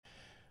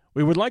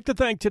We would like to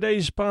thank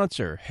today's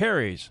sponsor,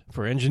 Harry's,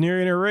 for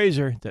engineering a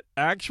razor that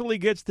actually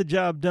gets the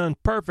job done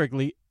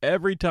perfectly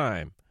every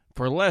time,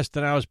 for less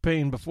than I was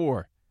paying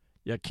before.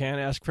 You can't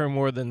ask for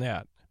more than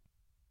that.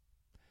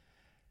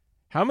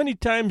 How many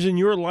times in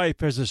your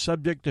life has the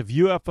subject of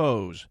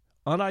UFOs,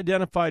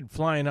 unidentified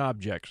flying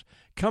objects,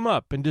 come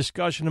up in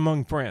discussion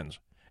among friends?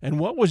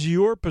 And what was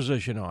your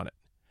position on it?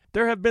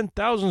 There have been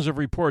thousands of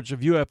reports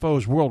of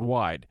UFOs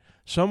worldwide,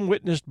 some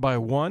witnessed by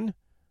one,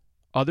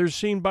 others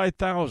seen by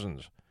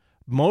thousands.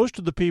 Most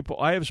of the people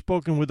I have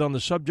spoken with on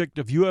the subject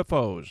of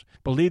UFOs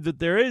believe that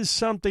there is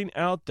something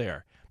out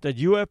there, that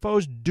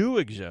UFOs do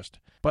exist.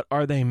 But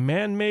are they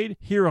man-made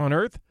here on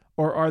Earth,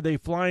 or are they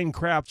flying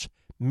crafts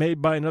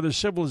made by another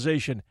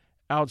civilization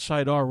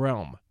outside our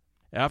realm?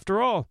 After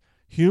all,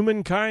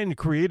 humankind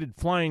created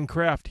flying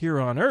craft here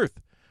on Earth.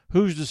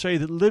 Who's to say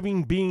that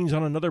living beings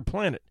on another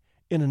planet,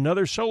 in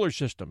another solar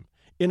system,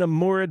 in a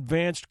more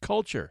advanced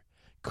culture,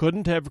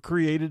 couldn't have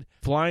created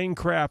flying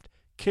craft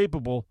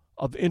capable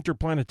of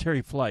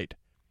interplanetary flight?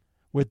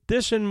 With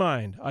this in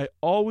mind, I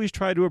always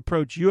try to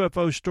approach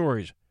UFO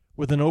stories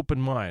with an open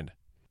mind.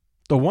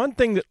 The one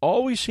thing that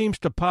always seems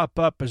to pop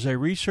up as I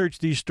research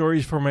these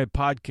stories for my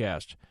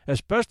podcast,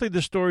 especially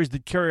the stories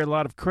that carry a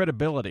lot of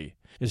credibility,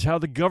 is how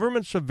the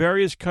governments of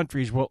various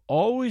countries will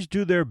always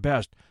do their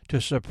best to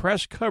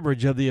suppress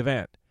coverage of the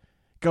event.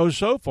 Go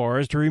so far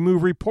as to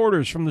remove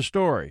reporters from the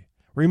story,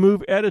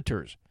 remove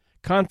editors,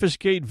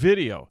 confiscate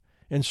video,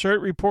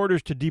 insert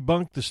reporters to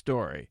debunk the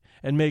story,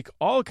 and make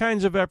all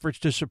kinds of efforts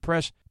to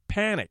suppress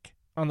panic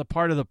on the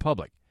part of the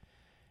public.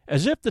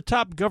 As if the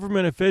top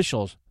government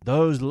officials,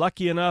 those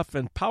lucky enough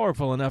and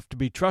powerful enough to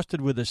be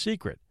trusted with a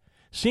secret,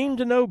 seem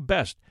to know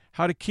best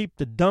how to keep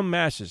the dumb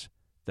masses,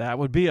 that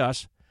would be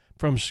us,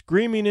 from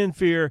screaming in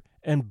fear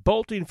and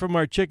bolting from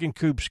our chicken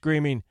coop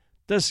screaming,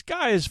 "The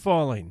sky is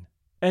falling,"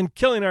 and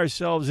killing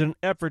ourselves in an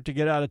effort to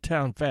get out of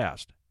town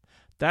fast.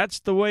 That's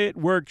the way it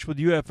works with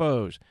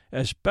UFOs,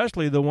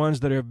 especially the ones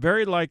that are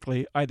very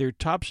likely either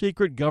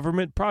top-secret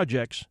government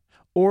projects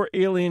or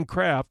alien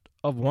craft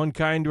of one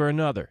kind or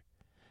another.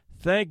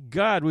 Thank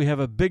God we have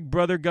a big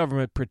brother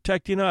government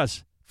protecting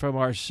us from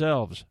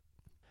ourselves.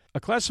 A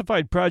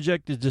classified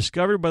project is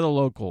discovered by the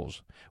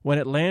locals when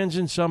it lands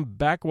in some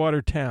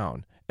backwater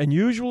town, and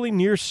usually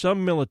near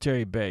some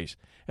military base,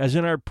 as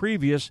in our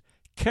previous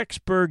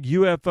Kecksburg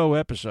UFO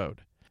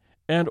episode.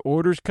 And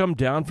orders come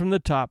down from the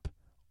top.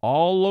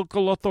 All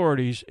local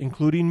authorities,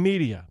 including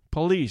media,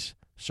 police,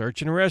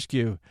 search and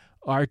rescue,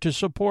 are to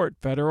support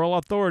federal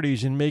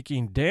authorities in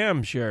making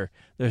damn sure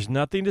there's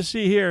nothing to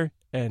see here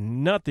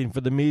and nothing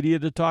for the media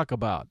to talk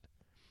about.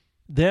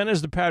 Then,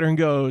 as the pattern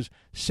goes,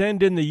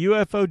 send in the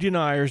UFO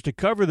deniers to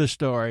cover the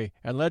story,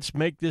 and let's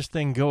make this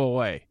thing go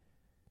away.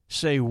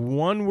 Say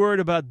one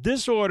word about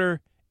this order,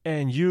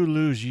 and you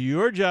lose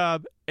your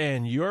job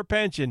and your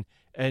pension,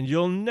 and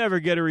you'll never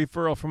get a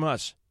referral from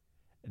us.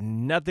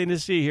 Nothing to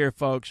see here,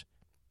 folks.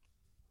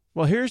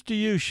 Well, here's to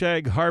you,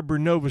 Shag Harbor,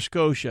 Nova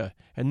Scotia,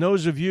 and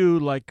those of you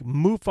like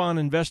MUFON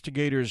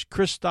investigators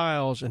Chris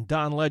Stiles and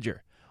Don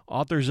Ledger,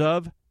 authors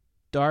of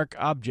Dark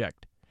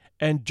Object,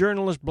 and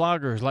journalist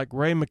bloggers like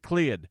Ray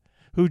McLeod,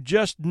 who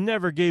just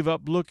never gave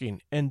up looking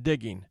and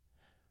digging.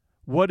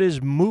 What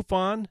is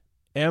MUFON?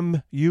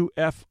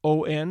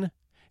 MUFON?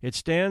 It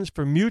stands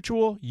for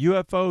Mutual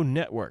UFO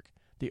Network,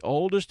 the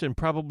oldest and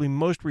probably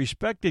most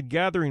respected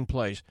gathering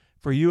place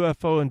for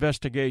UFO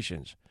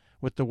investigations,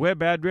 with the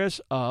web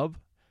address of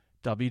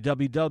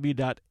www.mufon.com.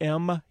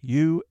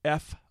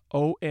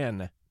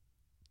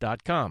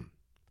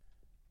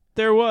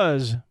 There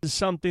was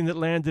something that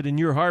landed in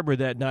your harbor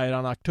that night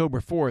on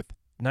October 4th,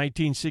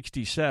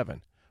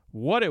 1967.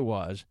 What it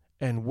was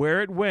and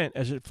where it went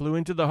as it flew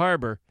into the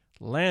harbor,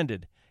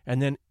 landed,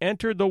 and then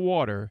entered the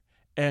water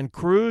and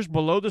cruised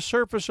below the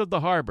surface of the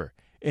harbor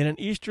in an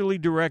easterly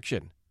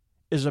direction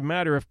is a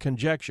matter of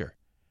conjecture.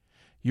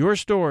 Your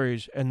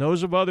stories and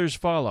those of others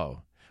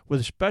follow,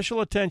 with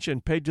special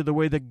attention paid to the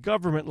way the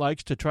government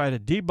likes to try to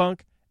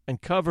debunk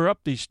and cover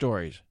up these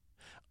stories,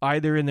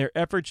 either in their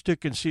efforts to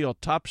conceal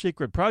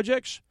top-secret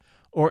projects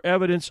or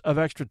evidence of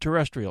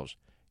extraterrestrials.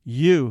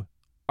 You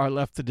are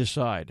left to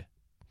decide.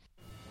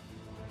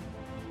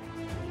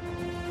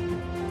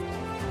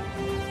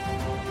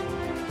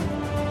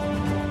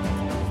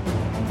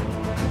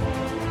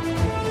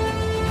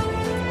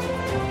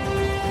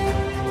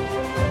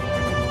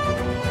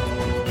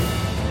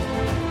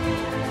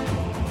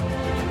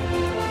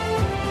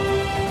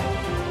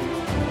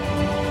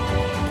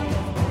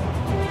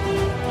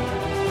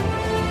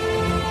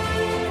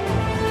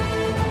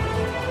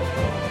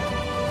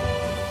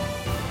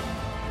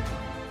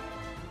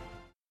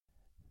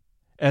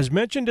 As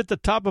mentioned at the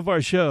top of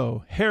our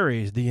show,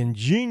 Harry's, the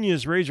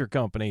ingenious razor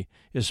company,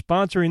 is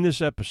sponsoring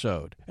this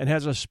episode and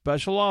has a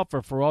special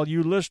offer for all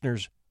you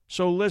listeners,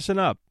 so listen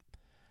up.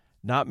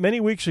 Not many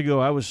weeks ago,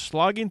 I was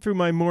slogging through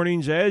my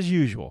mornings as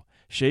usual,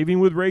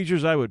 shaving with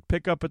razors I would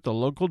pick up at the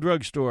local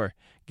drugstore,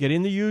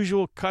 getting the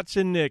usual cuts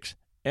and nicks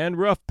and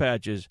rough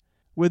patches,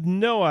 with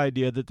no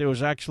idea that there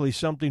was actually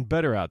something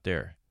better out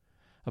there.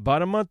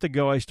 About a month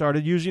ago, I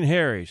started using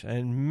Harry's,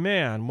 and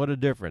man, what a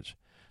difference.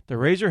 The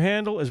razor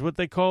handle is what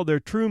they call their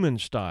Truman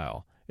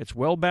style. It's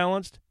well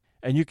balanced,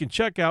 and you can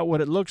check out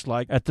what it looks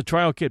like at the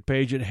trial kit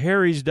page at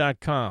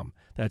harrys.com.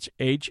 That's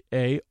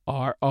HARRYS.com.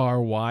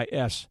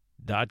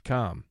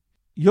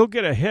 You'll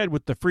get ahead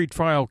with the free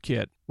trial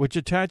kit, which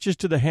attaches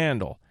to the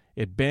handle.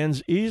 It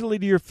bends easily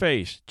to your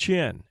face,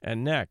 chin,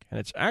 and neck, and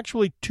it's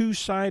actually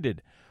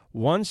two-sided,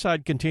 one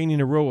side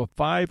containing a row of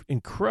 5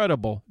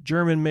 incredible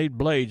German-made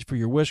blades for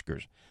your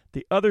whiskers,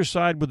 the other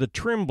side with a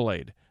trim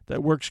blade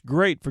that works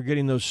great for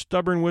getting those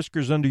stubborn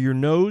whiskers under your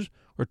nose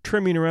or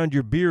trimming around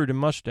your beard and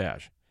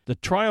mustache. The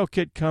trial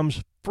kit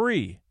comes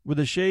free with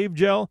a shave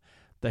gel,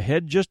 the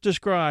head just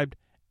described,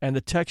 and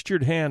the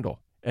textured handle.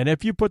 And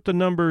if you put the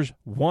numbers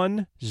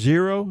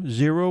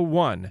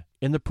 1001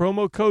 in the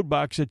promo code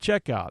box at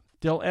checkout,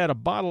 they'll add a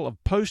bottle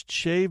of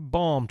post-shave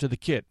balm to the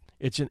kit.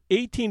 It's an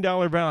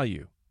 $18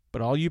 value,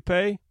 but all you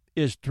pay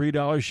is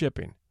 $3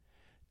 shipping.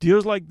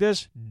 Deals like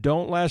this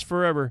don't last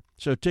forever,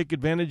 so take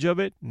advantage of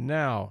it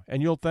now,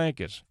 and you'll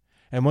thank us.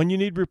 And when you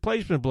need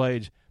replacement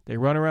blades, they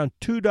run around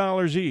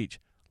 $2 each,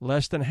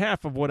 less than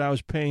half of what I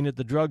was paying at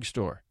the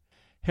drugstore.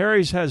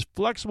 Harry's has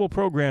flexible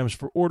programs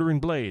for ordering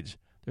blades.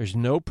 There's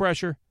no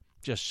pressure.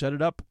 Just set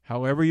it up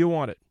however you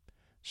want it.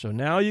 So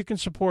now you can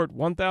support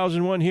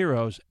 1001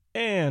 Heroes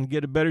and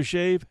get a better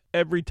shave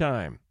every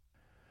time.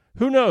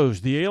 Who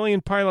knows, the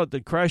alien pilot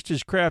that crashed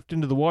his craft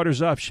into the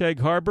waters off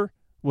Shag Harbor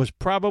was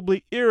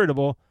probably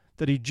irritable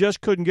that he just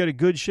couldn't get a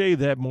good shave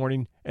that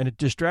morning, and it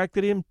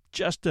distracted him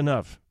just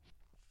enough.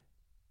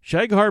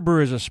 Shag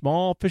Harbor is a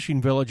small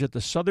fishing village at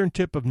the southern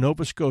tip of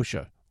Nova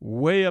Scotia,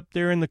 way up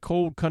there in the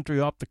cold country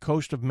off the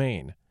coast of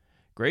Maine.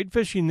 Great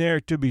fishing there,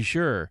 to be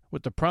sure,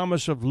 with the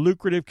promise of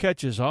lucrative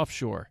catches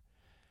offshore.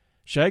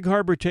 Shag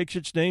Harbor takes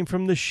its name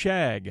from the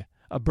shag,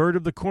 a bird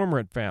of the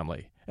cormorant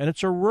family, and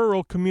it's a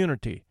rural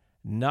community,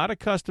 not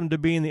accustomed to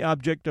being the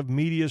object of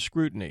media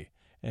scrutiny,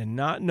 and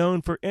not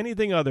known for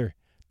anything other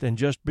than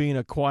just being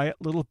a quiet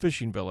little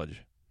fishing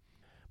village.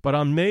 But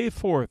on May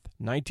 4th,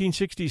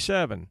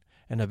 1967,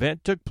 an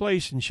event took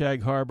place in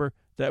Shag Harbor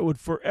that would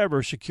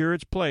forever secure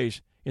its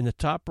place in the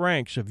top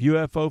ranks of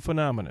UFO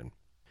phenomenon.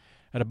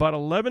 At about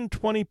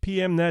 11:20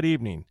 p.m. that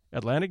evening,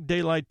 Atlantic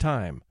Daylight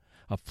Time,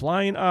 a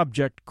flying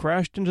object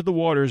crashed into the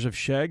waters of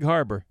Shag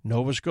Harbor,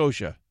 Nova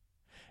Scotia.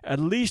 At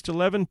least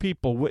 11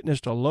 people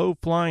witnessed a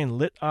low-flying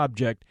lit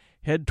object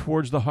head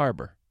towards the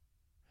harbor.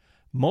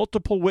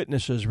 Multiple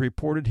witnesses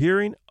reported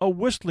hearing a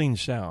whistling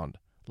sound,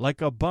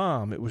 like a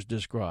bomb, it was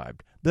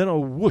described, then a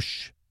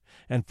whoosh,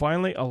 and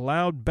finally a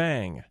loud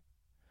bang.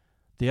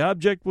 The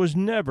object was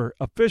never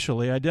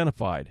officially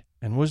identified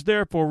and was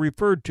therefore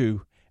referred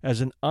to as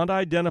an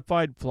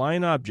unidentified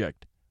flying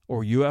object,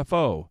 or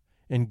UFO,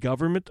 in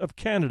Government of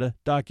Canada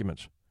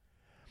documents.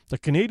 The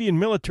Canadian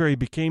military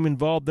became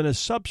involved in a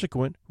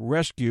subsequent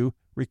rescue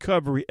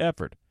recovery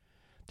effort.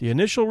 The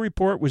initial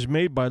report was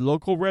made by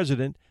local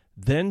resident,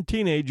 then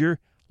teenager,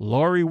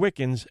 Laurie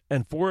Wickens,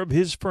 and 4 of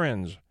his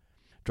friends.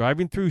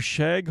 Driving through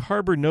Shag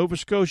Harbor, Nova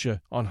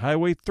Scotia, on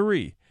Highway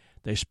 3,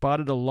 they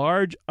spotted a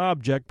large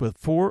object with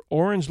 4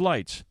 orange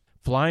lights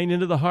flying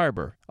into the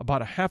harbor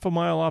about a half a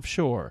mile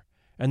offshore,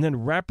 and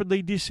then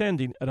rapidly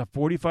descending at a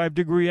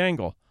 45-degree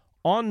angle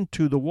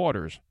onto the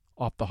waters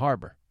off the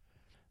harbor.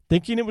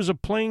 Thinking it was a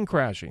plane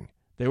crashing,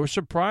 they were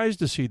surprised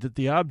to see that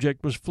the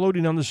object was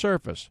floating on the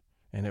surface,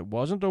 and it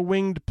wasn't a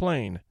winged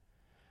plane.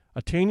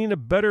 Attaining a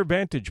better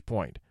vantage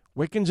point,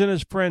 Wickens and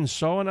his friends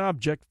saw an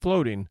object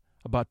floating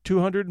about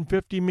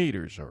 250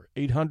 meters, or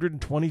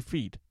 820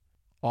 feet,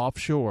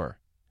 offshore.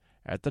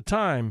 At the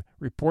time,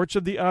 reports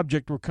of the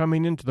object were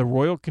coming into the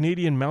Royal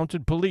Canadian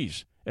Mounted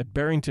Police at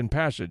Barrington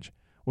Passage,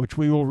 which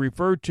we will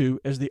refer to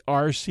as the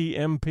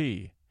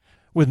RCMP,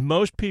 with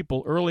most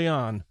people early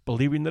on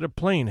believing that a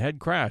plane had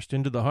crashed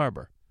into the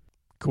harbor.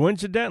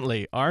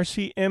 Coincidentally,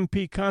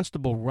 RCMP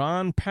Constable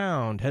Ron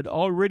Pound had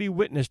already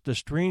witnessed the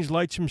strange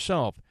lights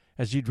himself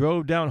as he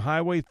drove down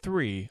Highway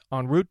 3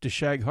 en route to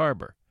Shag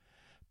Harbor.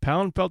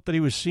 Pound felt that he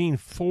was seeing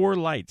 4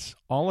 lights,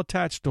 all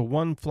attached to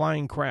one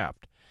flying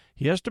craft.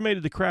 He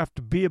estimated the craft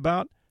to be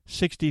about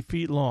 60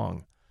 feet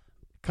long.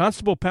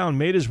 Constable Pound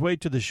made his way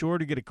to the shore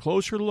to get a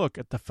closer look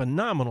at the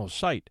phenomenal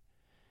sight.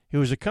 He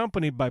was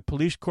accompanied by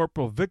Police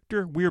Corporal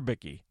Victor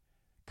Wierbicki,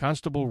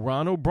 Constable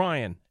Ron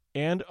O'Brien,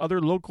 and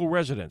other local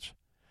residents.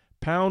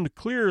 Pound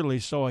clearly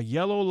saw a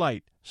yellow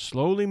light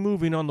slowly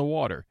moving on the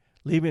water,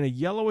 leaving a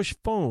yellowish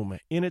foam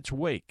in its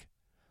wake.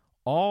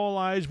 All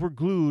eyes were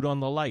glued on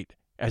the light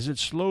as it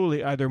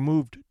slowly either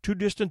moved too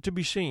distant to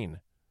be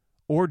seen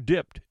or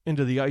dipped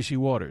into the icy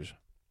waters.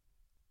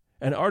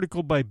 An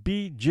article by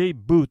B.J.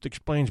 Booth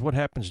explains what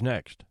happens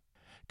next.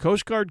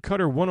 Coast Guard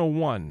Cutter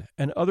 101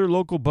 and other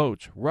local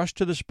boats rushed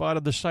to the spot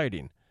of the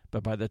sighting,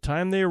 but by the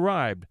time they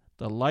arrived,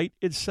 the light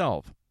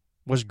itself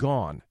was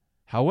gone.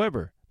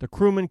 However, the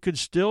crewmen could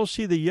still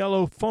see the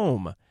yellow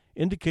foam,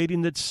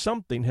 indicating that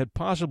something had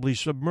possibly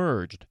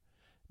submerged.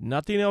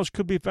 Nothing else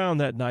could be found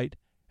that night,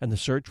 and the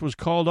search was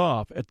called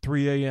off at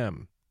 3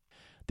 a.m.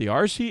 The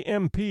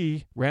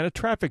RCMP ran a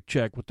traffic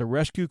check with the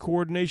Rescue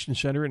Coordination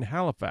Center in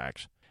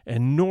Halifax,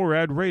 and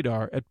NORAD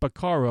radar at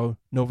Pacaro,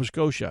 Nova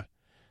Scotia.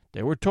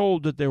 They were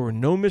told that there were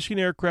no missing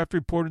aircraft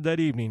reported that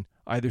evening,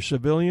 either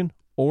civilian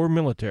or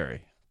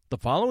military. The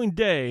following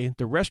day,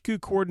 the Rescue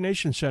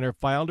Coordination Center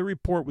filed a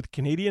report with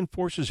Canadian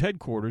Forces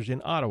Headquarters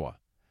in Ottawa.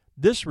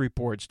 This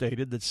report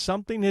stated that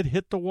something had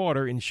hit the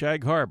water in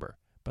Shag Harbor,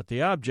 but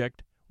the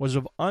object was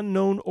of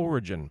unknown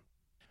origin.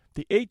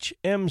 The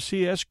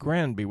HMCS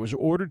Granby was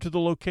ordered to the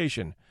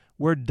location,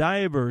 where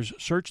divers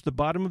searched the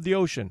bottom of the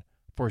ocean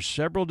for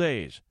several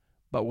days,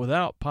 but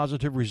without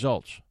positive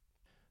results.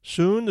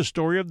 Soon, the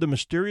story of the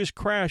mysterious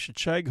crash at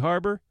Shag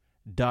Harbor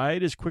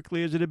died as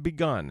quickly as it had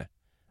begun.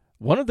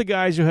 One of the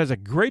guys who has a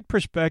great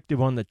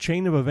perspective on the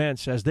chain of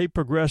events as they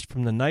progressed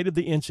from the night of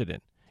the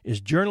incident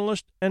is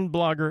journalist and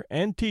blogger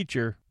and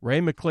teacher Ray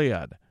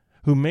McLeod,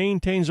 who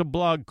maintains a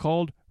blog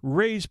called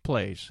Ray's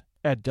Place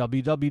at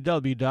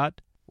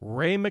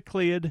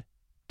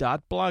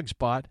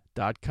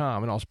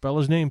www.raymcleod.blogspot.com, and I'll spell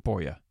his name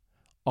for you.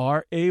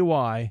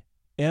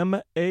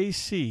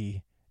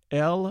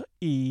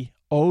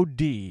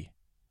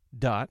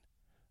 RAYMACLEOD.blogspot,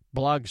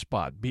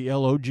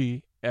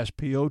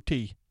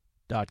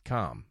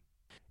 blogspot.com.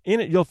 In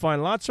it, you'll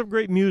find lots of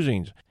great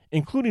musings,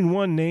 including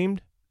one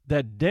named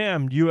That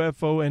Damned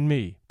UFO and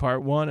Me,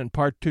 Part 1 and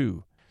Part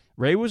 2.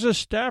 Ray was a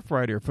staff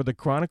writer for the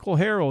Chronicle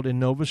Herald in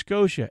Nova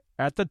Scotia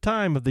at the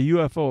time of the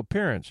UFO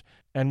appearance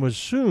and was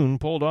soon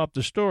pulled off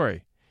the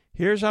story.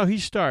 Here's how he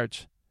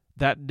starts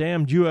That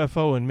Damned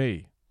UFO and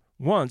Me.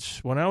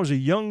 Once, when I was a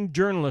young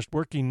journalist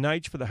working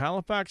nights for the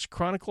Halifax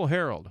Chronicle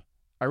Herald,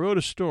 I wrote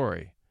a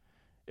story.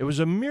 It was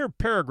a mere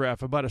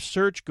paragraph about a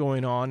search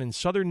going on in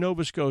southern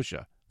Nova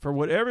Scotia for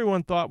what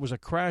everyone thought was a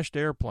crashed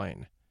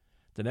airplane.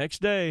 The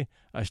next day,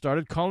 I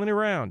started calling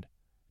around,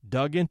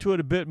 dug into it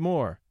a bit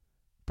more,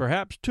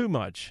 perhaps too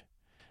much,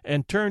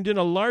 and turned in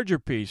a larger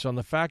piece on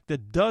the fact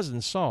that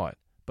dozens saw it,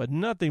 but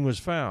nothing was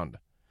found.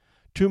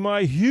 To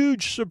my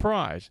huge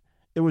surprise,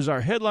 it was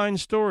our headline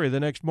story the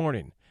next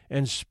morning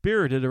and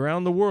spirited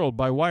around the world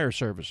by wire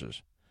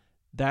services.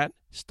 That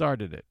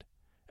started it,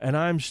 and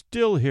I'm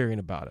still hearing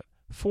about it,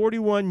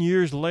 41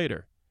 years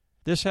later.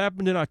 This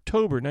happened in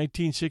October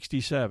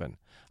 1967.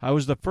 I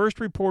was the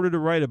first reporter to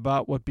write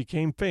about what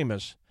became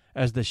famous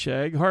as the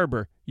Shag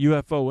Harbor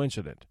UFO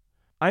incident.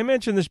 I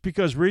mention this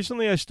because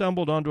recently I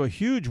stumbled onto a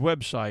huge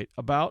website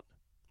about,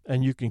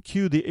 and you can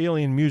cue the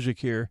alien music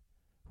here,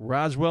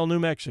 Roswell, New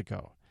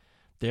Mexico.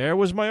 There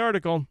was my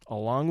article,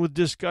 along with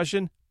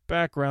discussion,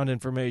 background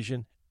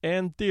information,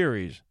 and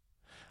theories.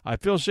 I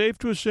feel safe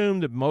to assume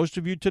that most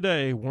of you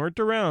today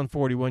weren't around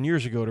 41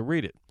 years ago to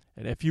read it,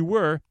 and if you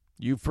were,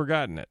 you've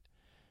forgotten it.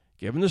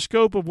 Given the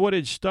scope of what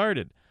had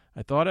started,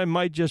 I thought I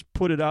might just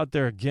put it out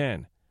there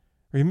again.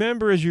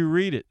 Remember as you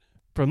read it,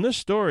 from this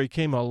story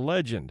came a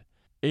legend,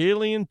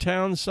 alien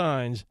town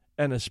signs,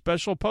 and a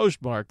special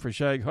postmark for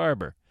Shag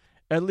Harbor.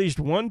 At least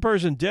one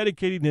person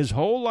dedicating his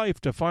whole life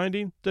to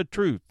finding the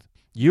truth.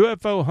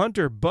 UFO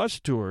hunter bus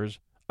tours,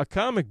 a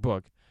comic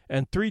book,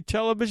 and 3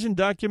 television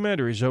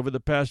documentaries over the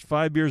past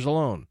 5 years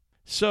alone.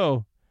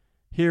 So,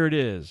 here it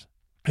is.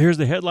 Here's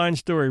the headline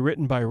story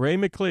written by Ray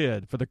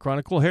McLeod for the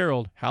Chronicle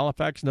Herald,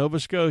 Halifax, Nova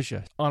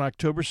Scotia, on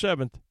October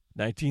 7th,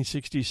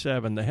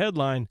 1967. The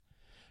headline,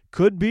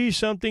 Could Be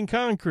Something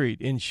Concrete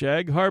in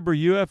Shag Harbor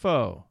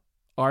UFO,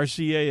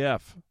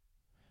 RCAF.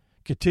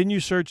 Continue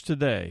search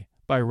today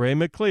by Ray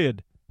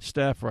McLeod,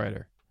 staff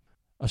writer.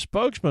 A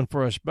spokesman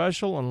for a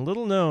special and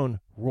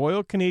little-known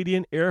Royal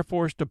Canadian Air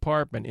Force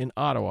Department in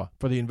Ottawa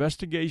for the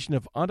investigation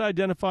of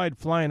unidentified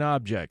flying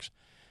objects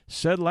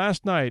said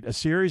last night a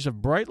series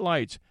of bright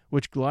lights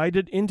which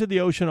glided into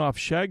the ocean off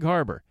Shag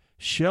Harbor,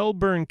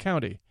 Shelburne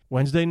County,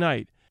 Wednesday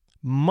night,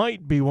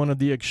 might be one of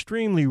the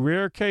extremely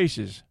rare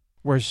cases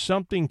where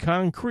something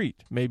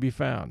concrete may be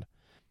found.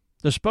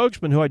 The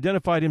spokesman, who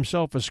identified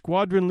himself as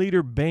Squadron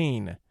Leader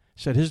Bain,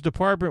 said his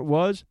department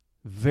was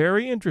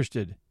very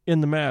interested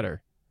in the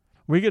matter.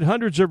 We get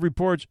hundreds of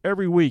reports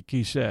every week,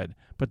 he said,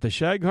 but the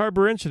Shag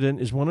Harbor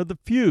incident is one of the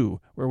few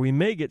where we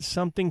may get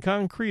something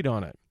concrete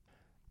on it.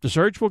 The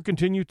search will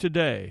continue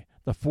today.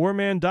 The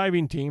 4-man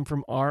diving team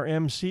from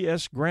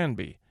RMCS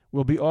Granby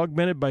will be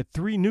augmented by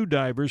 3 new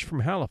divers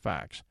from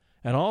Halifax,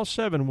 and all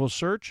 7 will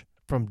search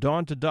from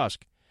dawn to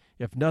dusk.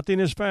 If nothing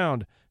is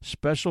found,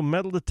 special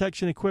metal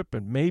detection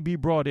equipment may be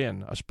brought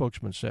in, a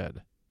spokesman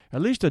said.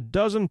 At least a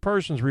dozen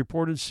persons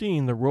reported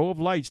seeing the row of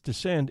lights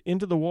descend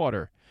into the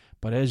water,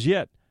 but as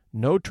yet,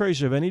 no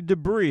trace of any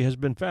debris has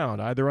been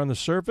found, either on the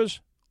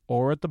surface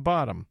or at the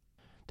bottom.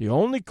 The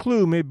only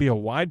clue may be a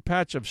wide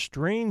patch of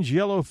strange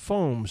yellow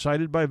foam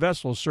sighted by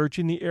vessels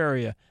searching the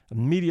area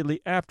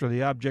immediately after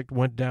the object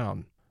went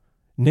down.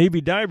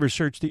 Navy divers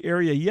searched the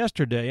area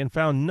yesterday and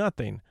found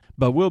nothing,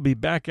 but will be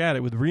back at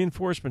it with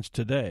reinforcements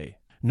today.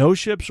 No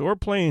ships or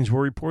planes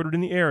were reported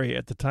in the area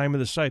at the time of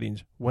the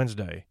sightings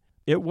Wednesday.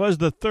 It was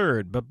the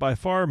third, but by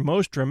far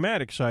most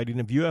dramatic sighting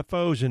of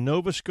UFOs in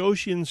Nova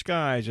Scotian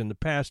skies in the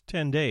past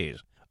 10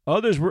 days.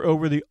 Others were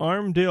over the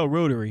Armdale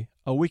Rotary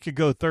a week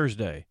ago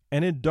Thursday,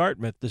 and in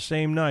Dartmouth the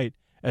same night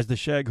as the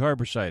Shag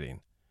Harbor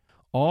sighting.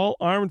 All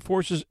armed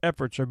forces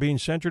efforts are being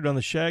centered on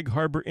the Shag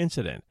Harbor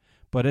incident,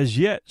 but as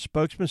yet,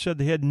 spokesman said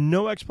they had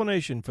no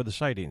explanation for the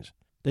sightings.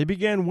 They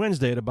began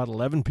Wednesday at about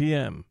 11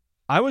 p.m.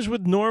 I was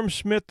with Norm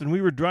Smith and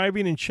we were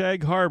driving in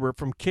Shag Harbor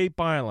from Cape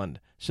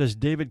Island, says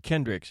David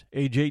Kendricks,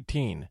 age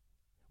 18.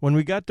 When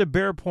we got to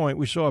Bear Point,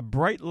 we saw a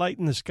bright light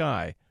in the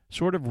sky,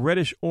 sort of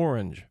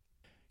reddish-orange.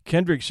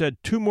 Kendricks said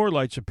 2 more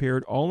lights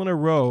appeared all in a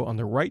row on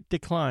the right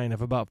decline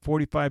of about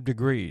 45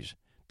 degrees.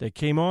 They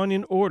came on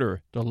in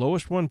order, the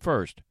lowest one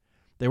first.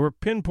 They were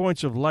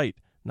pinpoints of light,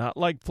 not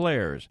like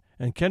flares,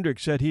 and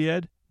Kendricks said he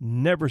had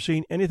never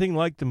seen anything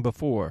like them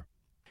before.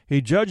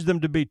 He judged them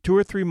to be 2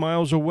 or 3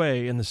 miles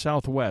away in the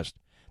southwest.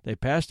 They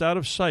passed out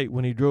of sight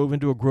when he drove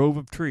into a grove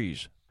of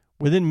trees.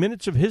 Within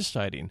minutes of his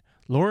sighting,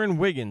 Lauren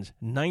Wiggins,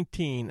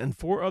 19, and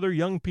 4 other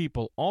young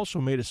people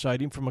also made a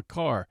sighting from a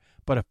car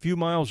but a few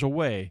miles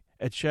away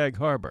at Shag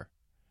Harbor.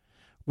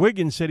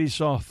 Wiggins said he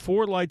saw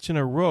 4 lights in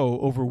a row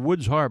over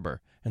Woods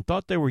Harbor and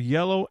thought they were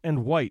yellow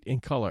and white in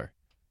color.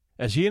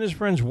 As he and his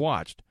friends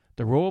watched,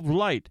 the row of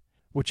light,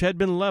 which had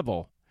been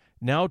level,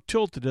 now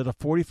tilted at a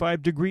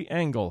 45-degree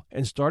angle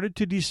and started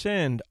to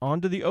descend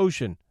onto the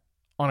ocean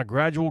on a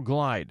gradual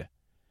glide.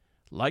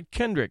 Like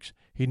Kendricks,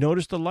 he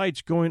noticed the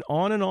lights going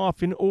on and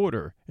off in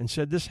order and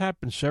said this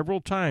happened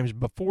several times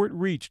before it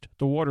reached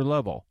the water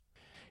level.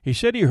 He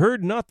said he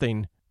heard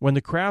nothing when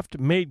the craft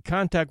made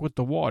contact with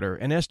the water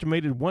and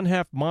estimated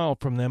 1/2 mile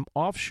from them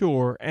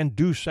offshore and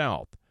due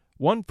south.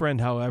 One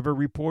friend, however,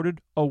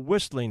 reported a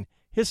whistling,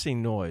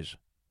 hissing noise.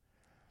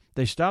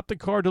 They stopped the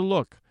car to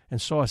look and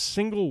saw a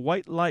single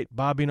white light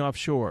bobbing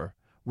offshore.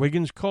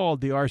 Wiggins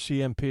called the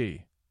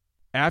RCMP.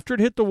 After it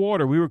hit the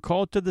water, we were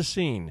called to the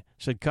scene,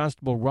 said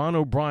Constable Ron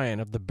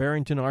O'Brien of the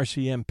Barrington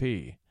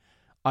RCMP.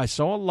 I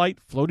saw a light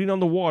floating on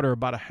the water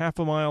about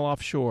 1/2 mile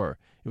offshore.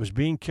 It was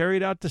being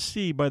carried out to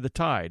sea by the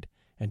tide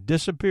and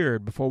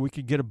disappeared before we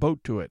could get a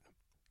boat to it.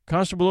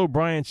 Constable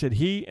O'Brien said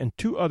he and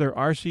 2 other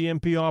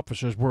RCMP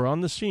officers were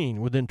on the scene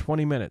within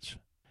 20 minutes.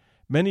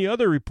 Many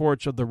other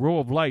reports of the row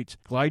of lights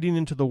gliding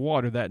into the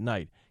water that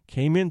night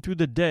came in through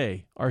the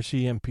day,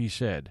 RCMP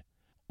said.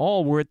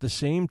 All were at the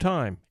same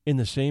time in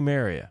the same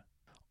area.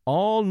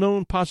 All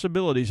known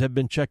possibilities have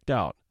been checked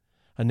out.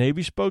 A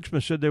Navy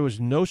spokesman said there was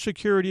no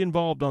security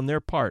involved on their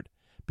part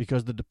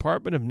because the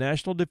Department of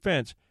National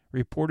Defense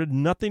reported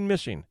nothing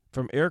missing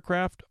from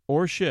aircraft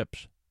or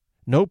ships.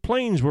 No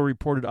planes were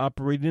reported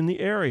operating in the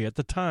area at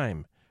the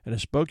time, and a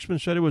spokesman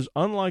said it was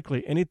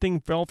unlikely anything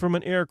fell from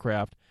an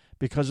aircraft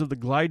because of the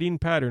gliding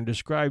pattern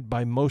described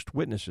by most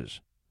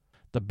witnesses.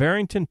 The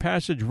Barrington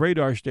Passage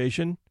radar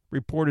station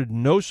reported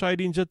no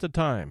sightings at the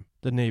time,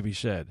 the Navy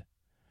said.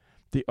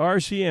 The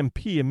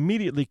RCMP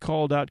immediately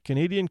called out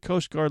Canadian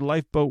Coast Guard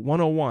Lifeboat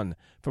 101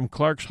 from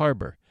Clark's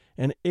Harbor,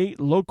 and 8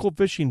 local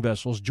fishing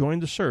vessels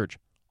joined the search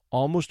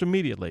almost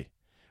immediately.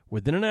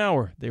 Within an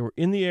hour, they were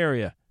in the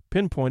area,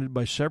 pinpointed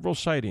by several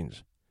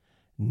sightings.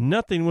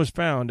 Nothing was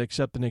found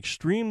except an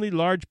extremely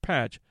large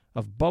patch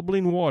of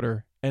bubbling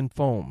water and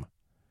foam.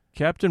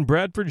 Captain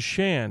Bradford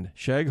Shand,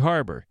 Shag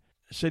Harbor,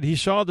 said he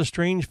saw the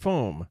strange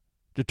foam,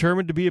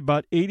 determined to be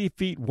about 80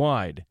 feet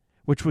wide,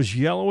 which was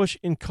yellowish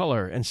in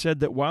color, and said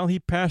that while he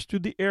passed through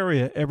the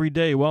area every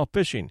day while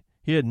fishing,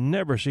 he had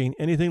never seen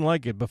anything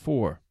like it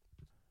before.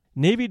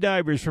 Navy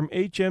divers from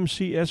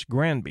HMCS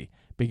Granby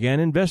began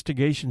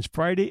investigations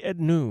Friday at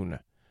noon.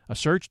 A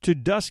search to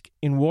dusk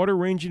in water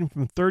ranging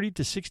from 30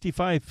 to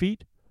 65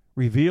 feet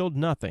revealed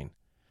nothing.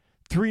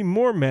 3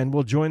 more men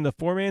will join the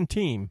 4-man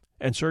team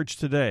and search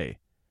today.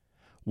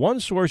 One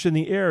source in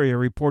the area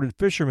reported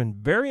fishermen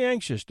very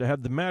anxious to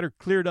have the matter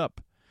cleared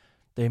up.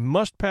 They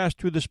must pass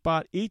through the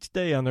spot each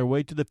day on their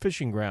way to the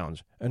fishing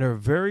grounds and are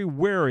very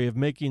wary of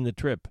making the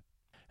trip.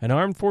 An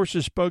Armed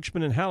Forces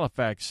spokesman in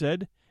Halifax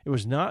said it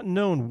was not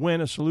known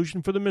when a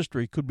solution for the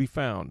mystery could be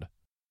found.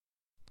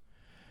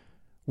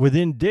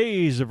 Within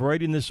days of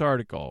writing this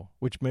article,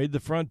 which made the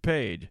front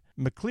page,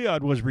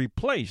 McLeod was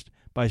replaced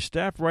by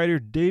staff writer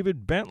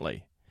David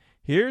Bentley.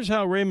 Here's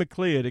how Ray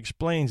McLeod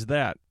explains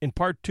that in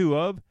Part 2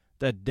 of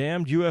That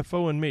Damned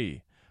UFO and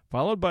Me,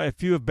 followed by a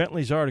few of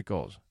Bentley's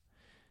articles.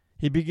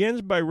 He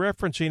begins by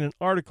referencing an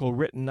article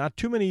written not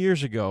too many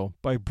years ago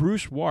by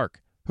Bruce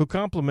Wark, who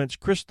compliments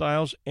Chris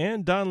Stiles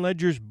and Don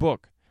Ledger's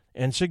book,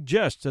 and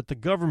suggests that the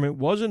government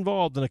was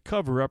involved in a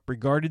cover-up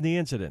regarding the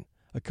incident,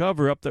 a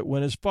cover-up that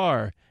went as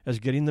far as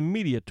getting the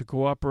media to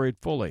cooperate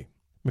fully.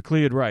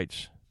 McLeod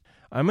writes,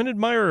 I'm an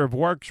admirer of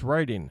Wark's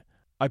writing.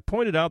 I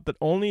pointed out that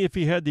only if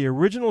he had the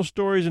original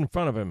stories in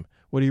front of him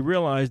would he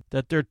realize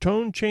that their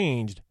tone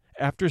changed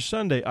after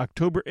Sunday,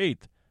 October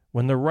 8th,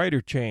 when the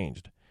writer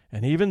changed.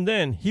 And even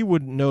then, he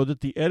wouldn't know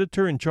that the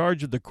editor in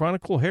charge of the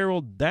Chronicle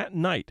Herald that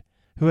night,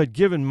 who had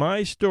given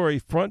my story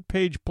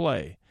front-page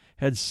play,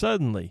 had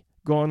suddenly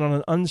gone on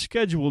an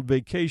unscheduled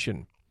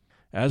vacation.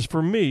 As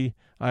for me,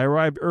 I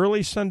arrived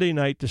early Sunday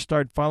night to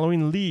start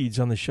following leads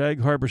on the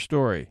Shag Harbor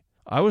story.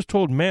 I was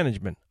told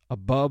management,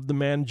 above the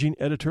managing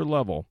editor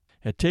level,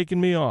 had taken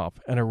me off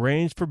and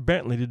arranged for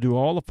Bentley to do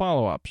all the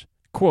follow-ups,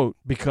 quote,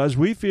 because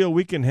we feel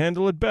we can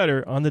handle it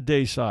better on the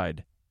day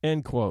side,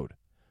 end quote.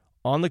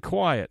 On the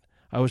quiet,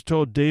 I was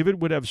told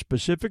David would have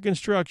specific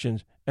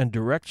instructions and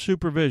direct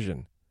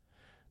supervision.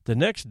 The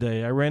next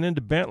day, I ran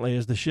into Bentley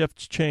as the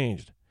shifts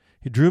changed.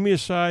 He drew me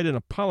aside and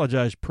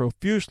apologized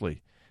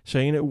profusely,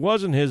 saying it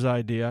wasn't his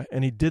idea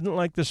and he didn't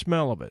like the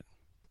smell of it.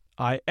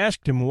 I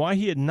asked him why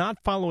he had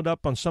not followed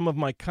up on some of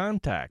my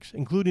contacts,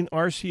 including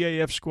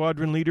RCAF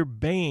Squadron Leader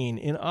Bain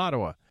in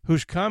Ottawa,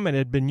 whose comment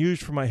had been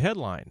used for my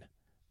headline.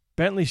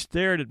 Bentley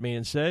stared at me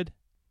and said,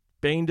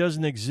 "Bain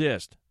doesn't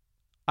exist."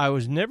 I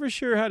was never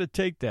sure how to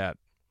take that.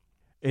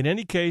 In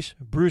any case,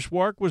 Bruce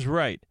Wark was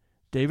right.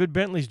 David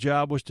Bentley's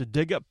job was to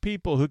dig up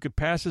people who could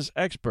pass as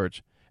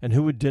experts and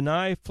who would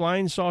deny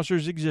flying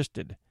saucers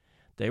existed.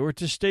 They were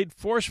to state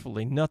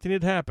forcefully nothing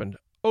had happened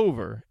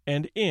over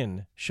and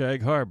in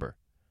Shag Harbor.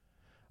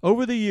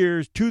 Over the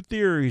years, two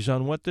theories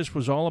on what this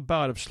was all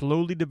about have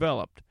slowly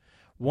developed.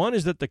 One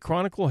is that the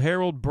Chronicle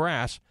Herald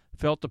brass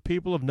felt the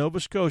people of Nova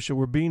Scotia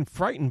were being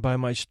frightened by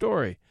my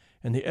story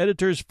and the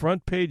editor's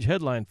front-page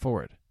headline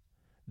for it.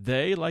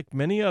 They, like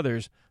many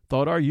others,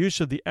 thought our use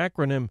of the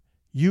acronym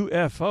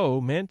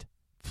UFO meant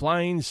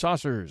flying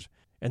saucers,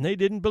 and they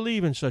didn't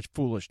believe in such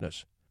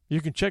foolishness. You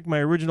can check my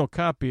original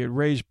copy at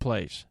Ray's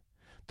place.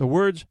 The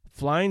words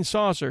flying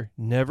saucer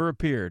never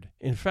appeared.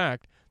 In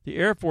fact, the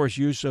Air Force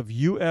use of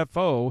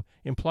UFO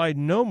implied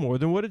no more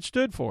than what it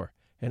stood for,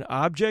 an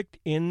object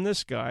in the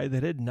sky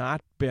that had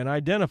not been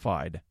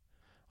identified.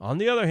 On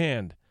the other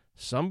hand,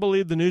 some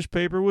believed the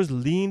newspaper was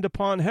leaned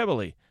upon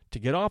heavily to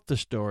get off the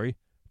story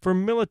for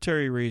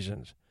military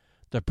reasons.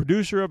 The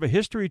producer of a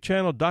History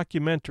Channel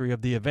documentary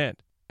of the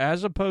event,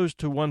 as opposed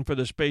to one for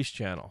the Space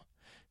Channel,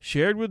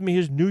 shared with me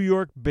his New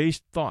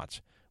York-based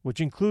thoughts, which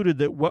included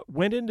that what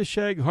went into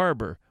Shag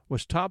Harbor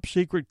was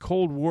top-secret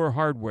Cold War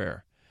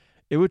hardware.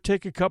 It would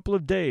take a couple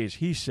of days,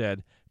 he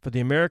said, for the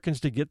Americans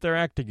to get their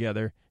act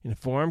together,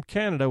 inform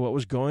Canada what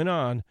was going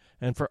on,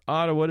 and for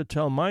Ottawa to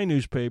tell my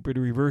newspaper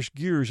to reverse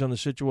gears on the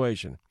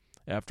situation.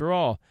 After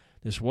all,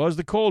 this was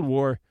the Cold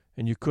War,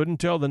 and you couldn't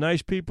tell the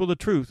nice people the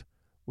truth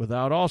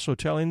without also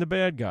telling the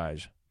bad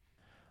guys.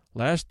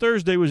 Last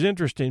Thursday was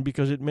interesting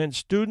because it meant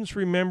students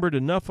remembered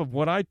enough of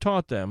what I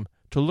taught them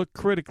to look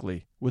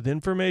critically with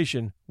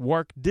information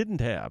Wark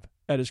didn't have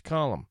at his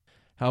column.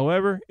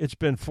 However, it's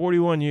been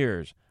 41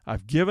 years.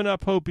 I've given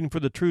up hoping for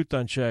the truth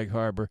on Shag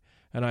Harbor,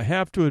 and I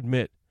have to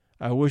admit,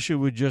 I wish it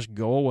would just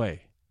go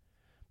away.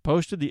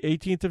 Posted the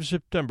 18th of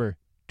September,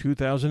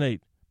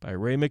 2008, by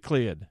Ray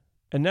McLeod.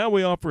 And now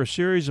we offer a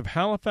series of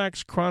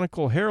Halifax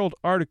Chronicle Herald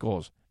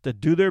articles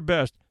that do their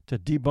best to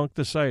debunk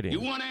the sighting.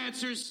 You want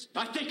answers?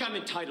 I think I'm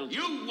entitled.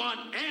 You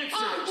want answers?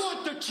 I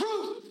want the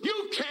truth!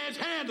 You can't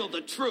handle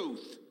the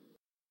truth!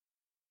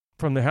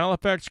 From the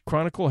Halifax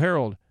Chronicle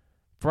Herald,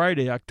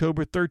 Friday,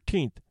 October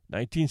 13th,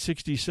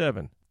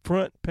 1967.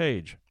 Front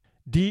page.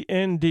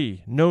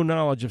 DND, no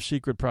knowledge of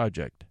secret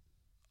project.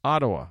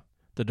 Ottawa.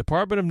 The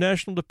Department of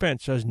National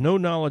Defense has no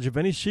knowledge of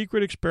any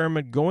secret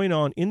experiment going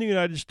on in the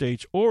United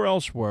States or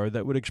elsewhere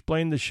that would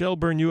explain the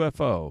Shelburne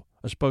UFO,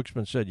 a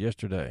spokesman said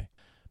yesterday.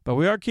 But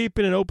we are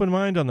keeping an open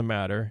mind on the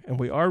matter, and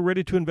we are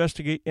ready to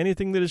investigate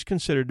anything that is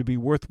considered to be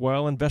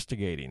worthwhile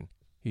investigating,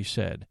 he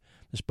said.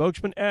 The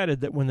spokesman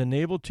added that when the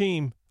naval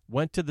team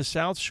went to the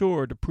South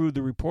Shore to prove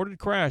the reported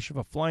crash of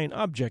a flying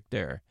object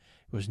there,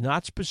 it was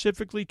not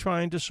specifically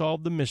trying to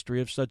solve the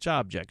mystery of such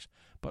objects,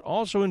 but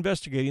also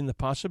investigating the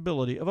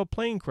possibility of a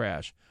plane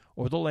crash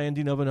or the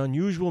landing of an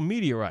unusual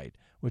meteorite,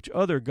 which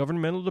other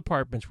governmental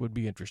departments would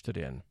be interested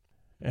in.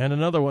 And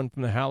another one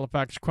from the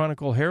Halifax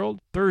Chronicle Herald,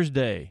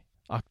 Thursday,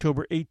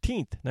 October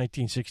 18th,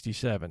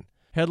 1967.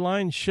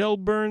 Headline,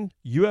 Shelburne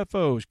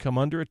UFOs come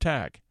under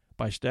attack,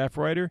 by staff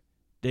writer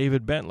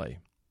David Bentley.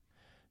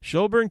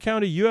 Shelburne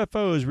County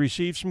UFOs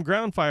received some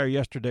ground fire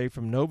yesterday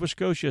from Nova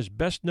Scotia's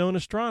best-known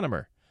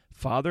astronomer,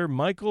 Father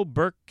Michael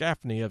Burke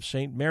Gaffney of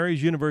St.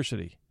 Mary's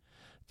University.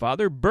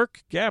 Father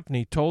Burke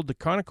Gaffney told the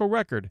Chronicle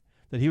Record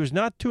that he was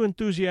not too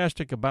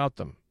enthusiastic about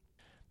them.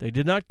 They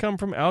did not come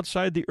from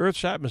outside the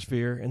Earth's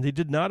atmosphere, and they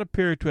did not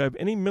appear to have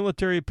any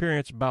military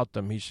appearance about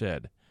them, he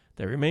said.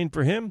 They remained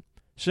for him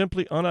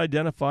simply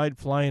unidentified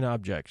flying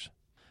objects.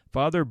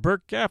 Father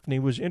Burke Gaffney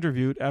was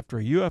interviewed after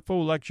a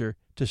UFO lecture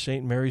to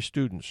St. Mary's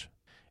students.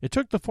 It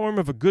took the form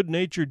of a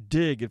good-natured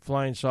dig at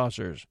flying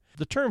saucers.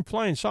 The term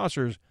flying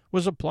saucers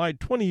was applied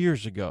 20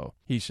 years ago,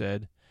 he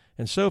said,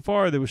 and so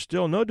far there was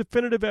still no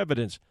definitive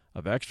evidence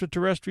of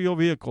extraterrestrial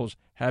vehicles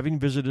having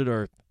visited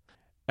Earth.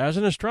 As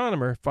an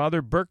astronomer,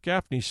 Father Burke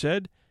Gaffney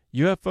said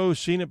UFOs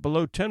seen at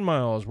below 10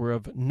 miles were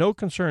of no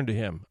concern to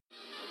him.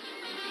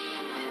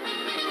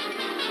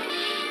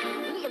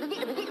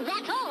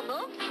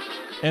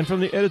 And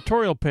from the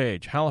editorial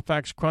page,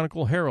 Halifax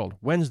Chronicle Herald,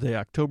 Wednesday,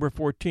 October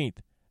 14th,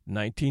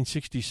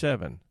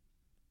 1967.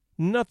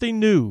 Nothing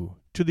new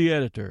to the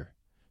editor.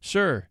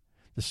 Sir,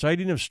 the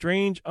sighting of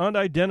strange,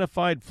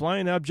 unidentified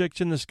flying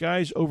objects in the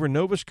skies over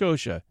Nova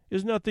Scotia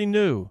is nothing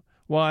new.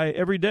 Why,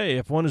 every day,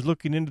 if one is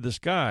looking into the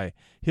sky,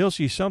 he'll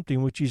see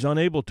something which he's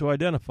unable to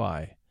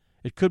identify.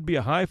 It could be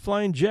a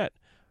high-flying jet,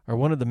 or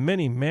one of the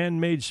many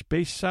man-made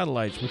space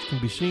satellites which can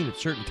be seen at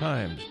certain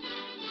times.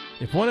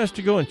 If one has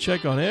to go and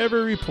check on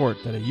every report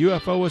that a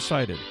UFO was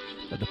sighted,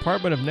 The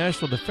Department of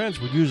National Defense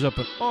would use up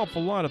an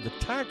awful lot of the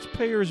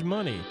taxpayers'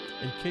 money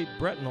in Cape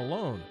Breton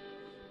alone,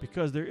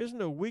 because there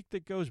isn't a week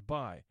that goes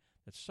by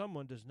that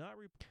someone does not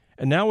report.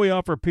 And now we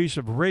offer a piece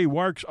of Ray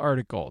Wark's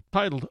article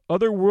titled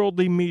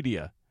Otherworldly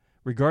Media,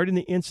 regarding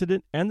the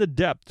incident and the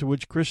depth to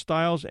which Chris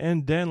Stiles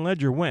and Dan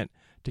Ledger went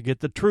to get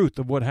the truth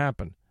of what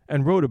happened,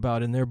 and wrote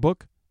about in their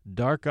book,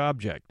 Dark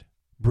Object.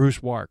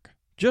 Bruce Wark.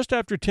 Just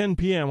after 10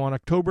 p.m. on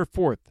October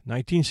 4th,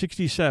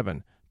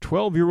 1967,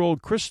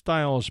 12-year-old Chris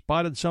Stiles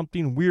spotted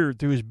something weird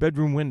through his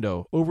bedroom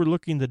window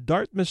overlooking the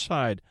Dartmouth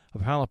side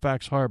of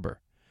Halifax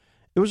Harbor.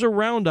 It was a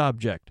round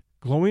object,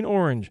 glowing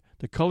orange,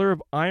 the color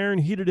of iron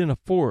heated in a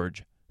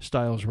forge,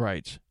 Stiles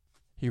writes.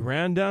 He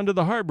ran down to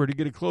the harbor to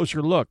get a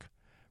closer look.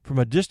 From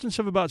a distance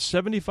of about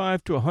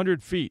 75 to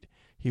 100 feet,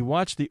 he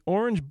watched the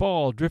orange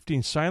ball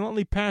drifting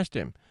silently past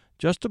him,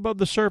 just above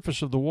the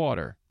surface of the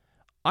water.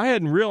 I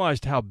hadn't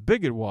realized how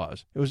big it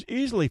was. It was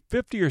easily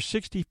 50 or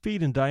 60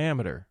 feet in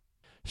diameter.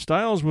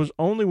 Stiles was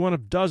only one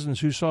of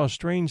dozens who saw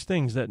strange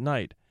things that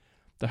night.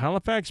 The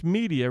Halifax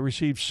media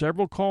received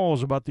several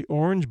calls about the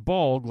orange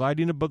ball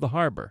gliding above the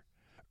harbor.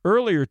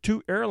 Earlier,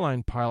 2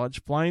 airline pilots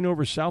flying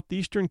over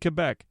southeastern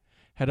Quebec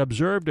had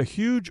observed a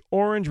huge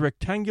orange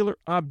rectangular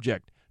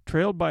object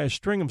trailed by a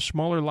string of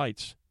smaller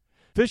lights.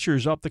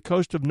 Fishers off the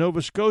coast of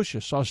Nova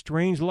Scotia saw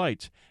strange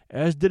lights,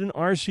 as did an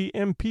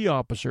RCMP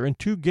officer and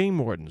 2 game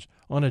wardens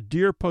on a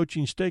deer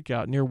poaching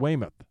stakeout near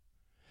Weymouth.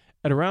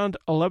 At around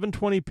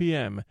 11:20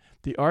 p.m.,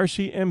 the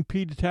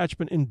RCMP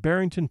detachment in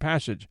Barrington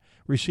Passage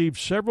received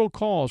several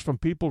calls from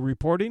people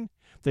reporting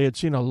they had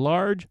seen a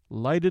large,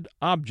 lighted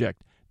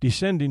object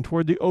descending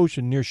toward the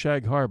ocean near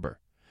Shag Harbor.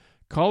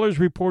 Callers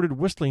reported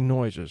whistling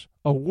noises,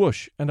 a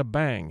whoosh and a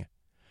bang.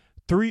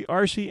 3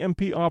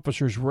 RCMP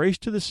officers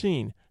raced to the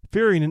scene,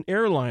 fearing an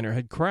airliner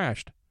had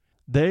crashed.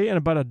 They and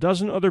about a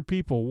dozen other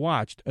people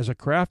watched as a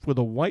craft with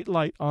a white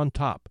light on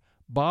top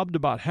bobbed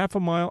about half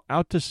a mile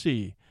out to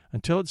sea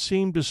until it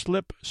seemed to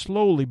slip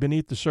slowly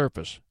beneath the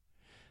surface.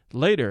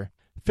 Later,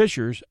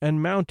 fishers and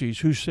Mounties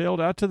who sailed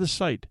out to the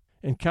site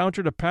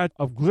encountered a patch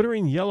of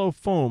glittering yellow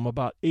foam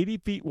about 80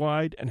 feet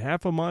wide and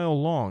half a mile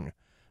long,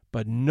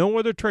 but no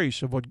other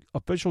trace of what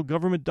official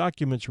government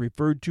documents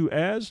referred to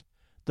as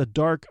the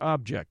dark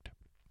object.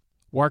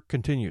 Wark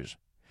continues.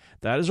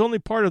 That is only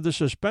part of the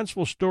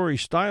suspenseful story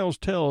Stiles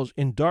tells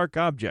in Dark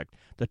Object,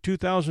 the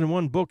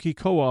 2001 book he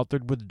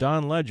co-authored with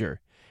Don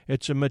Ledger.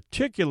 It's a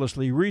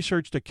meticulously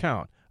researched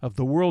account of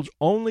the world's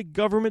only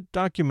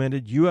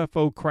government-documented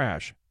UFO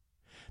crash.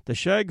 The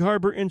Shag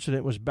Harbor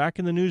incident was back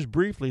in the news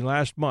briefly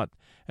last month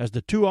as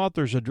the 2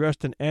 authors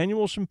addressed an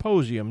annual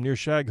symposium near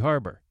Shag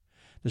Harbor.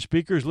 The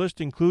speakers list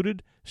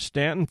included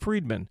Stanton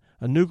Friedman,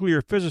 a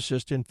nuclear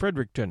physicist in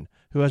Fredericton,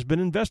 who has been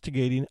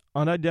investigating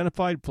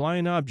unidentified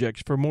flying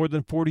objects for more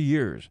than 40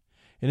 years.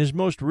 In his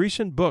most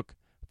recent book,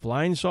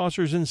 Flying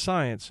Saucers in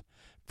Science,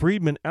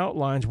 Friedman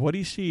outlines what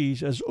he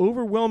sees as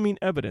overwhelming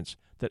evidence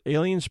that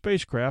alien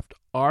spacecraft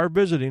are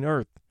visiting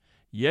Earth.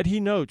 Yet he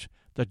notes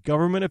that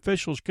government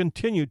officials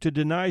continue to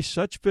deny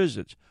such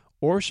visits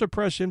or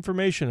suppress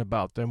information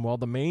about them while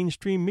the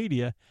mainstream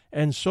media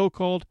and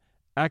so-called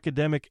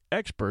academic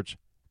experts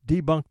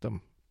debunk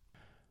them.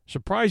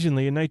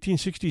 Surprisingly, in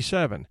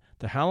 1967,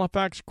 the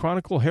Halifax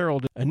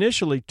Chronicle-Herald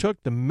initially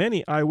took the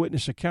many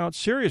eyewitness accounts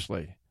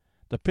seriously.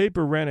 The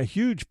paper ran a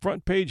huge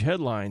front-page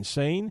headline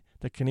saying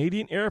the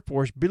Canadian Air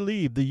Force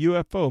believed the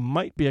UFO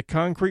might be a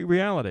concrete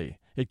reality.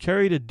 It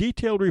carried a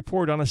detailed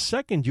report on a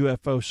second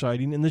UFO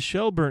sighting in the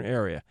Shelburne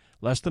area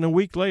less than a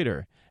week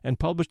later, and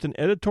published an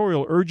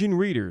editorial urging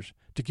readers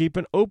to keep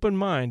an open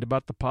mind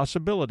about the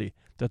possibility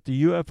that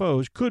the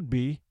UFOs could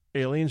be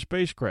alien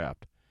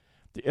spacecraft.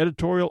 The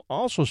editorial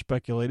also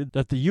speculated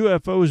that the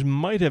UFOs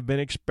might have been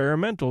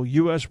experimental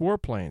U.S.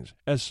 warplanes,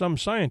 as some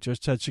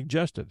scientists had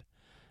suggested.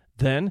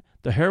 Then,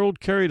 the Herald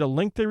carried a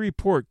lengthy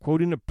report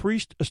quoting a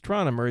priest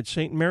astronomer at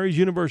St. Mary's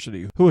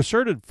University who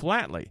asserted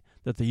flatly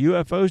that the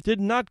UFOs did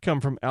not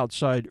come from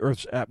outside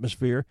Earth's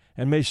atmosphere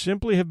and may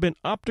simply have been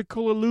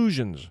optical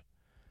illusions.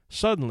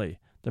 Suddenly,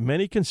 the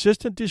many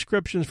consistent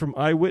descriptions from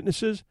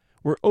eyewitnesses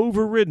were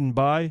overridden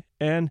by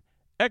an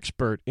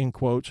expert, in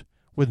quotes,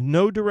 with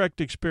no direct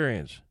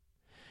experience.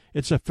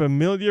 It's a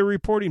familiar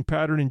reporting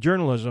pattern in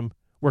journalism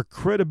where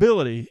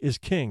credibility is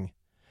king.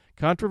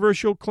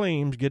 Controversial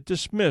claims get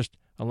dismissed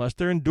unless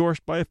they're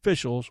endorsed by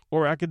officials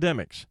or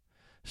academics.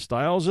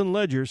 Stiles and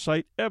Ledger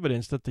cite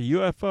evidence that the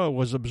UFO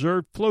was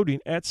observed floating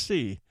at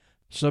sea,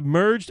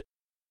 submerged,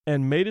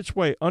 and made its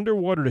way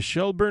underwater to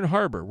Shelburne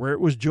Harbor, where it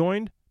was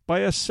joined by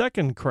a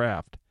second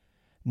craft.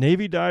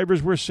 Navy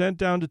divers were sent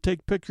down to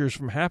take pictures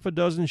from half a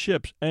dozen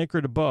ships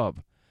anchored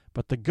above,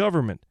 but the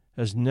government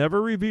has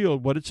never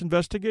revealed what its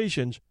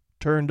investigations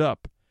turned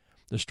up.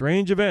 The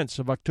strange events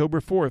of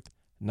October 4th,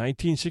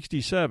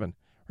 1967,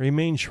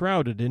 remain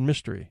shrouded in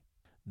mystery.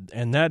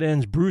 And that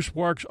ends Bruce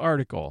Wark's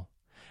article.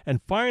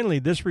 And finally,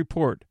 this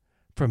report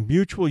from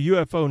Mutual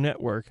UFO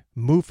Network,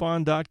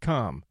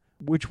 MUFON.com,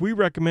 which we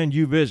recommend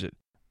you visit.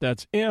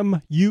 That's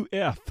MUFON.com.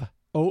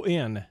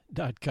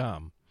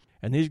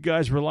 And these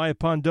guys rely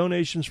upon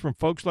donations from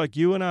folks like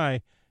you and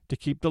I to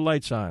keep the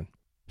lights on.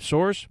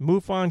 Source,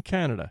 MUFON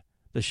Canada,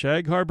 the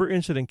Shag Harbor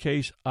Incident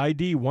Case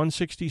ID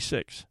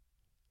 166.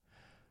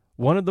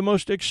 One of the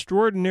most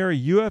extraordinary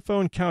UFO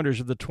encounters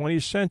of the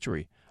 20th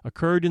century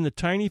occurred in the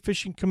tiny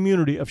fishing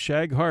community of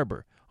Shag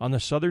Harbor on the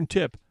southern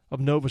tip of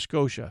Nova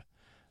Scotia.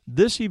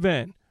 This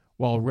event,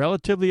 while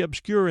relatively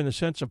obscure in the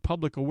sense of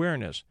public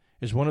awareness,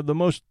 is one of the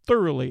most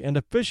thoroughly and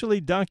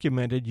officially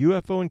documented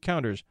UFO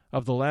encounters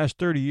of the last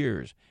 30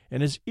 years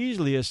and is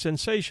easily as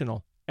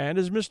sensational and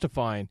as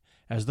mystifying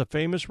as the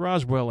famous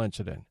Roswell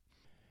incident.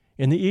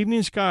 In the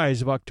evening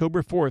skies of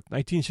October 4,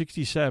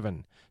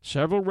 1967,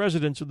 several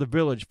residents of the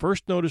village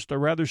first noticed a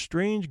rather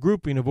strange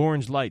grouping of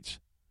orange lights.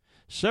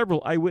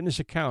 Several eyewitness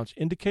accounts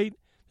indicate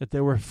that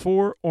there were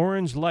 4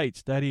 orange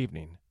lights that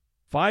evening.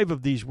 5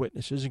 of these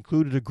witnesses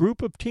included a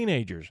group of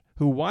teenagers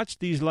who watched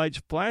these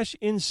lights flash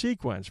in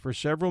sequence for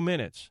several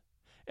minutes,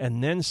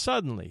 and then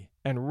suddenly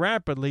and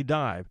rapidly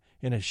dive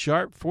in a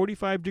sharp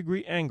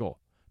 45-degree angle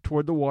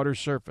toward the water's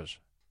surface.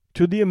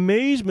 To the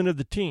amazement of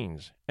the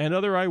teens and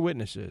other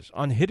eyewitnesses,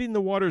 on hitting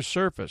the water's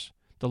surface,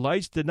 the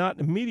lights did not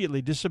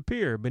immediately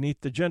disappear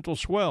beneath the gentle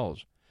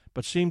swells,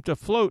 but seemed to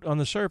float on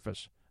the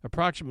surface,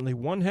 approximately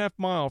 1/2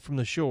 mile from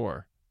the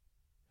shore.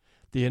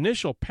 The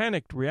initial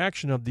panicked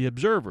reaction of the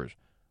observers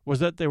was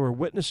that they were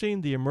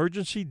witnessing the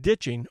emergency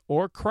ditching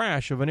or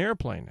crash of an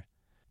airplane.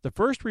 The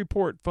first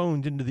report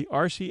phoned into the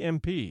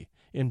RCMP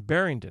in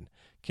Barrington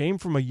came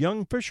from a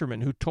young fisherman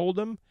who told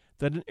them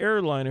that an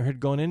airliner had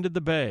gone into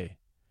the bay.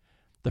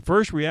 The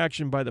first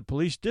reaction by the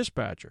police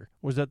dispatcher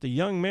was that the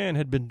young man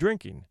had been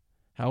drinking.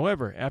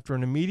 However, after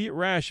an immediate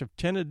rash of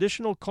 10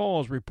 additional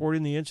calls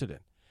reporting the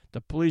incident,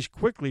 the police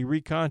quickly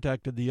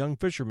recontacted the young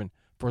fisherman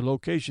for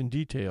location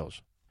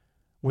details.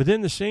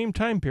 Within the same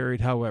time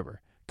period, however,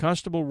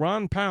 Constable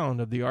Ron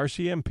Pound of the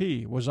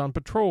RCMP was on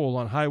patrol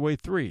on Highway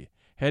 3,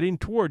 heading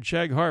toward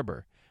Shag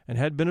Harbor, and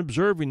had been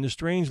observing the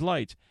strange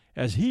lights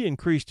as he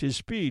increased his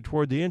speed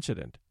toward the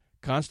incident.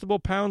 Constable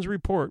Pound's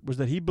report was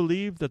that he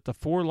believed that the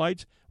 4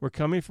 lights were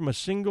coming from a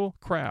single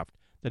craft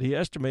that he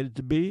estimated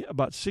to be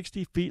about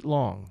 60 feet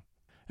long.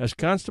 As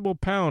Constable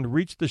Pound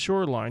reached the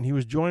shoreline, he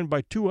was joined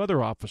by 2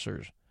 other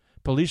officers,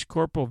 Police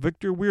Corporal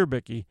Victor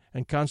Wierbicki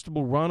and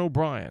Constable Ron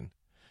O'Brien.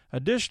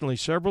 Additionally,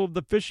 several of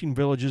the fishing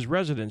village's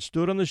residents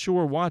stood on the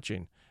shore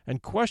watching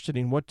and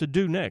questioning what to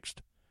do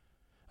next.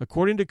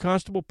 According to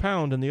Constable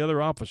Pound and the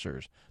other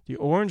officers, the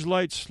orange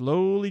lights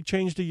slowly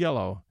changed to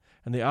yellow,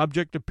 and the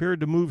object appeared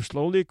to move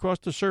slowly across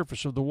the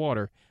surface of the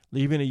water,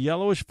 leaving a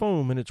yellowish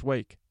foam in its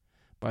wake.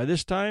 By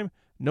this time,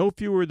 no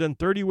fewer than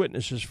 30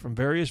 witnesses from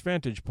various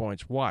vantage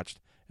points watched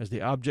as the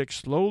object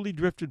slowly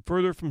drifted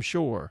further from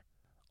shore.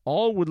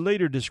 All would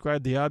later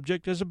describe the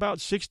object as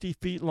about 60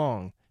 feet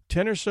long,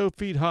 10 or so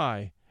feet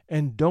high,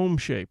 and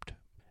dome-shaped.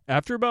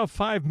 After about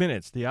 5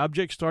 minutes, the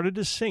object started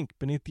to sink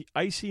beneath the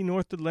icy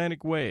North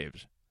Atlantic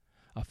waves.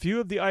 A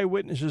few of the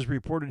eyewitnesses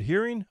reported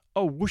hearing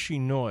a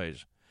whooshing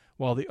noise.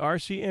 While the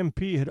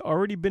RCMP had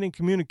already been in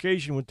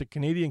communication with the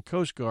Canadian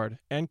Coast Guard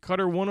and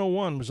Cutter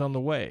 101 was on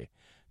the way,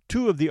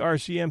 2 of the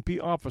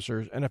RCMP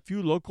officers and a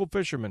few local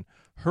fishermen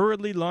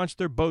hurriedly launched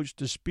their boats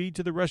to speed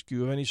to the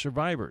rescue of any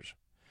survivors.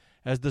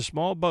 As the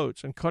small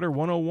boats and Cutter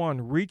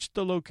 101 reached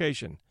the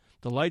location,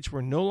 the lights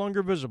were no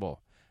longer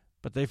visible,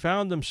 but they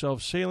found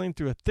themselves sailing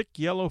through a thick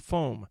yellow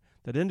foam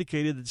that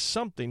indicated that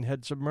something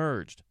had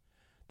submerged.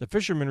 The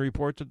fishermen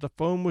report that the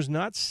foam was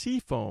not sea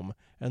foam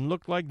and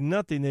looked like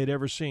nothing they'd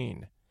ever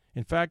seen.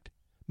 In fact,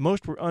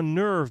 most were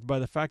unnerved by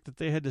the fact that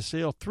they had to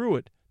sail through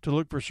it to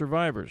look for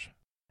survivors.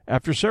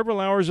 After several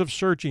hours of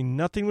searching,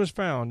 nothing was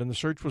found, and the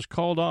search was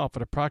called off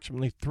at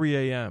approximately 3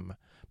 a.m.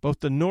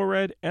 Both the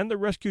NORAD and the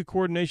Rescue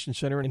Coordination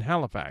Center in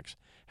Halifax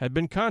had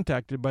been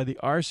contacted by the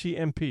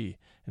RCMP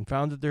and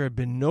found that there had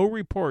been no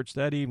reports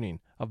that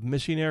evening of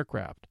missing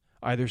aircraft,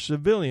 either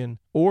civilian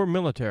or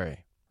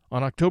military.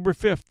 On October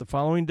 5th, the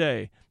following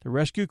day, the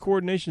Rescue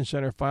Coordination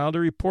Center filed a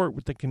report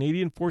with the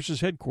Canadian Forces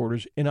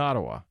Headquarters in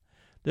Ottawa.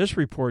 This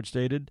report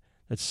stated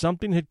that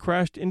something had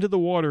crashed into the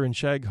water in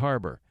Shag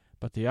Harbor,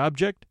 but the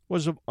object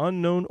was of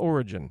unknown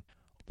origin.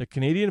 The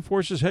Canadian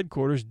Forces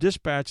Headquarters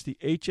dispatched the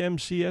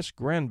HMCS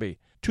Granby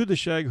to the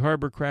Shag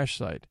Harbor crash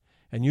site,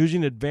 and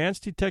using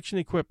advanced detection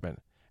equipment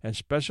and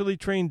specially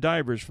trained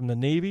divers from the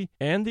Navy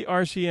and the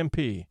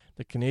RCMP,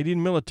 the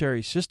Canadian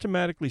military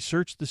systematically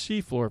searched the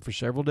seafloor for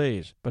several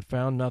days, but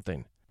found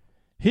nothing.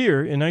 Here,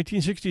 in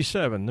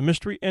 1967, the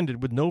mystery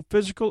ended with no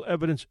physical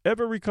evidence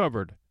ever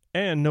recovered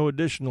and no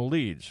additional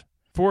leads.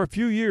 For a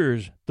few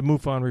years, the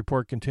MUFON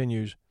report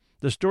continues,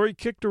 the story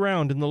kicked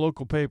around in the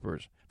local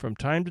papers. From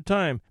time to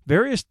time,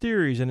 various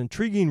theories and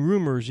intriguing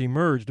rumors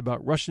emerged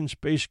about Russian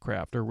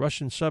spacecraft or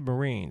Russian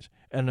submarines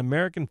and an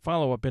American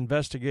follow-up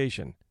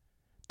investigation.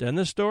 Then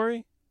the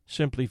story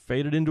simply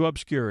faded into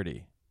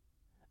obscurity.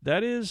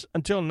 That is,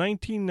 until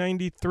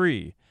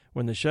 1993,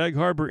 when the Shag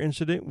Harbor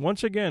incident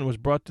once again was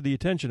brought to the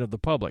attention of the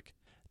public.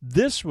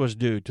 This was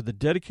due to the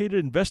dedicated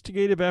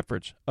investigative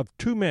efforts of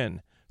 2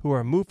 men who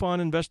are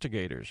MUFON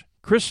investigators.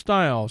 Chris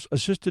Stiles,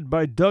 assisted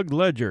by Doug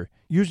Ledger,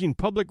 using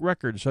public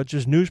records such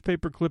as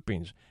newspaper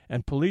clippings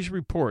and police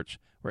reports,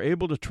 were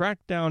able to track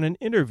down and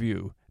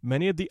interview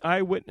many of the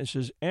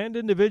eyewitnesses and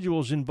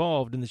individuals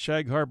involved in the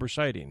Shag Harbor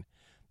sighting,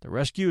 the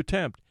rescue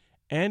attempt,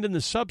 and in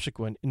the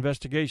subsequent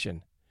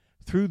investigation.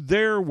 Through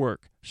their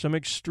work, some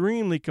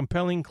extremely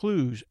compelling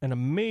clues and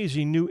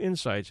amazing new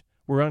insights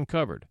were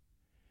uncovered.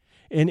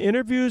 In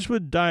interviews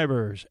with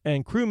divers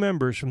and crew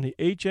members from the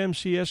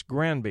HMCS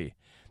Granby,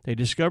 they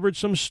discovered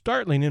some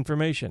startling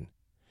information.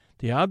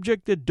 The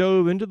object that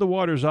dove into the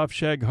waters off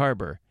Shag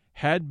Harbor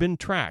had been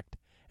tracked,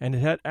 and it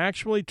had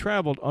actually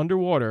traveled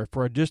underwater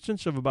for a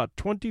distance of about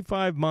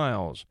 25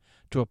 miles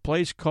to a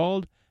place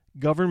called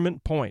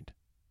Government Point.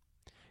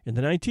 In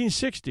the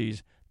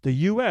 1960s, the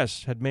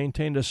U.S. had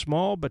maintained a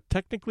small but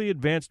technically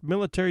advanced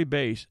military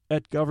base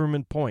at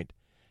Government Point,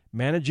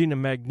 managing a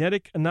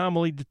magnetic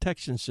anomaly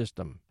detection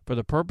system for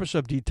the purpose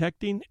of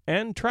detecting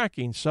and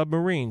tracking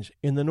submarines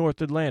in the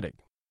North Atlantic.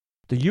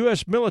 The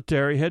U.S.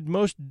 military had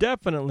most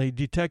definitely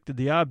detected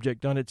the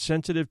object on its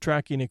sensitive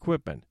tracking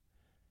equipment.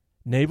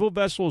 Naval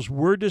vessels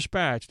were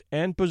dispatched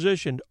and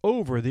positioned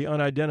over the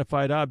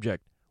unidentified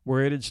object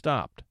where it had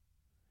stopped.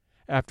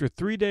 After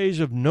 3 days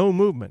of no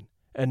movement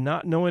and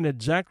not knowing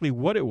exactly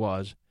what it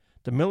was,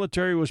 the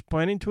military was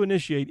planning to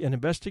initiate an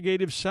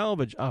investigative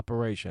salvage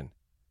operation.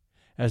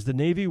 As the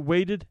Navy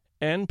waited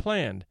and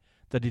planned,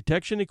 the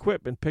detection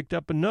equipment picked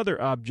up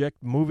another object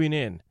moving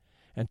in,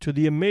 and to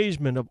the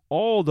amazement of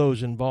all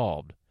those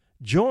involved,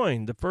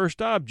 joined the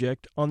first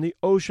object on the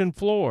ocean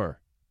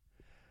floor.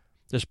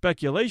 The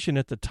speculation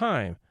at the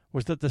time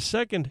was that the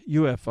second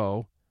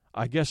UFO,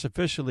 I guess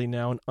officially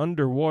now an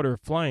underwater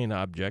flying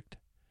object,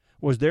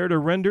 was there to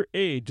render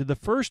aid to the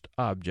first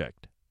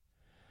object.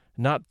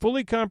 Not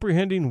fully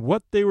comprehending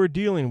what they were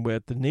dealing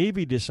with, the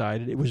Navy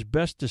decided it was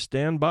best to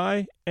stand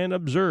by and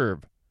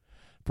observe.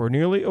 For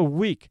nearly a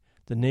week,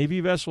 the Navy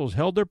vessels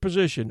held their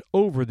position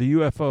over the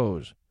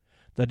UFOs.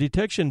 The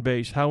detection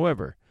base,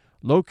 however,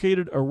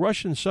 located a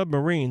Russian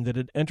submarine that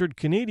had entered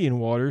Canadian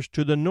waters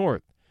to the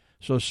north,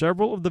 so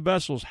several of the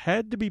vessels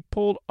had to be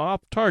pulled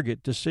off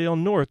target to sail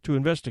north to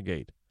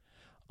investigate.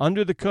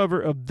 Under the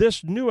cover of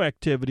this new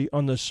activity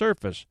on the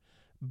surface,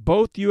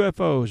 both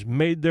UFOs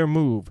made their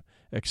move,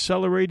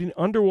 accelerating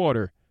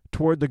underwater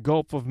toward the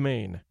Gulf of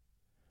Maine.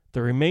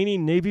 The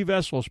remaining Navy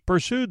vessels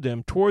pursued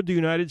them toward the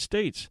United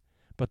States,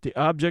 but the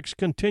objects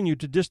continued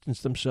to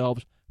distance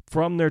themselves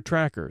from their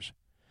trackers.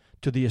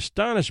 To the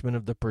astonishment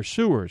of the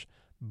pursuers,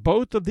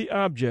 both of the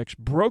objects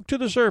broke to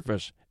the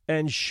surface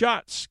and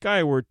shot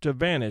skyward to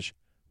vanish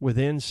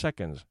within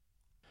seconds.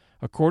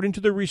 According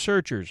to the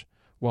researchers,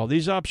 while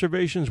these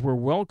observations were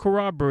well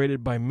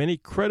corroborated by many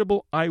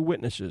credible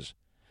eyewitnesses,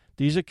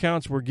 these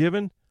accounts were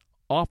given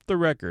off the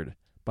record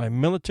by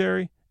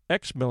military,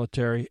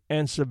 ex-military,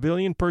 and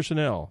civilian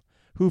personnel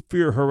who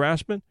fear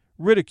harassment,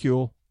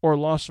 ridicule, or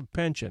loss of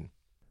pension.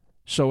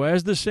 So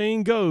as the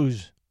saying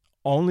goes,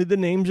 only the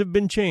names have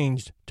been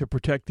changed to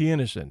protect the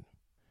innocent.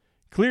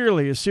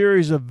 Clearly, a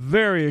series of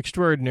very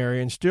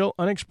extraordinary and still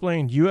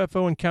unexplained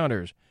UFO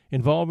encounters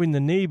involving the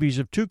navies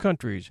of two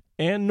countries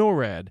and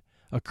NORAD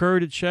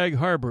occurred at Shag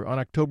Harbor on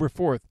October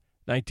 4,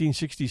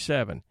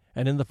 1967,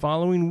 and in the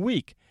following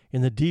week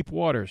in the deep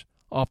waters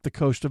off the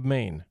coast of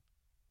Maine.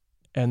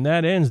 And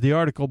that ends the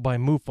article by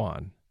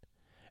MUFON.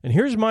 And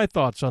here's my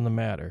thoughts on the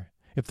matter.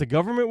 If the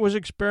government was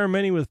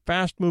experimenting with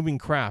fast-moving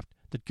craft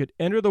that could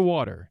enter the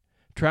water,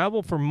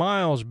 travel for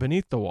miles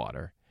beneath the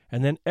water,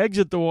 and then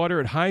exit the water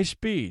at high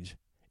speeds,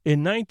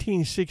 in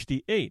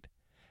 1968,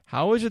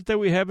 how is it that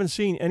we haven't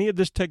seen any of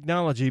this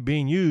technology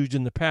being used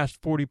in the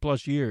past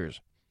 40-plus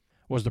years?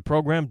 Was the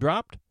program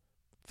dropped?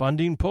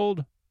 Funding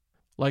pulled?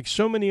 Like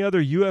so many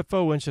other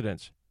UFO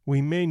incidents,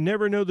 we may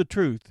never know the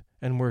truth,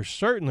 and we're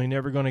certainly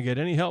never going to get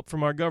any help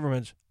from our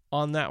governments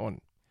on that one.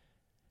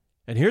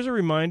 And here's a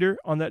reminder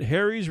on that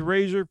Harry's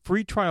Razor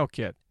free trial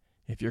kit.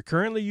 If you're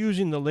currently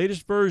using the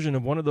latest version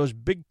of one of those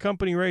big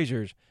company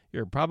razors,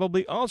 you're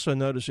probably also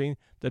noticing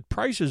that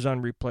prices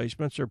on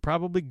replacements are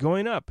probably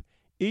going up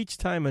each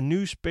time a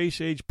new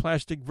space-age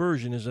plastic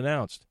version is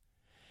announced.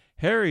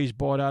 Harry's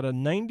bought out a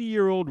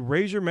 90-year-old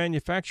razor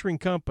manufacturing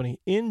company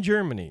in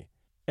Germany,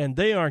 and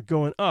they aren't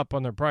going up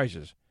on their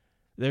prices.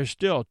 They're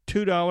still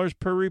 $2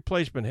 per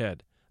replacement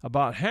head,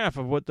 about half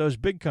of what those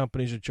big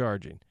companies are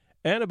charging,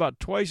 and about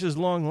twice as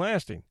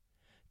long-lasting.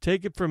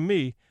 Take it from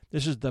me,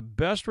 this is the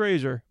best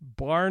razor,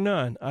 bar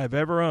none, I've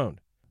ever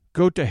owned.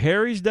 Go to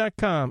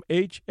harrys.com,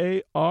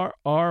 HARRYS.com,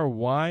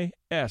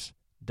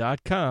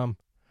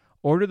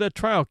 order the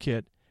trial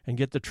kit, and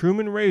get the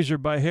Truman Razor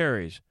by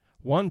Harry's.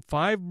 One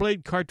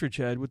 5-blade cartridge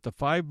head with the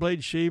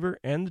 5-blade shaver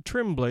and the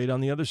trim blade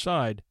on the other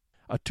side,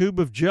 a tube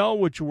of gel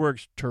which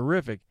works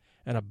terrific,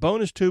 and a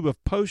bonus tube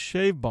of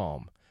post-shave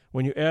balm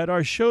when you add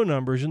our show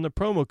numbers in the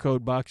promo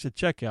code box at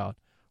checkout,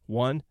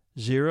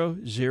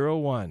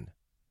 1001.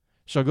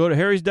 So go to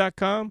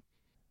harrys.com,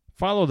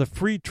 follow the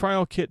free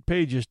trial kit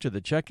pages to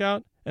the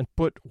checkout, and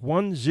put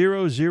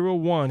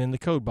 1001 in the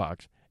code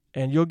box,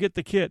 and you'll get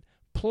the kit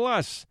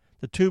plus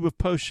the tube of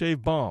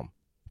post-shave balm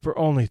for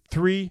only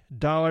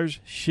 $3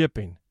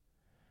 shipping.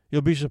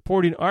 You'll be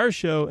supporting our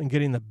show and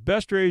getting the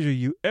best razor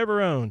you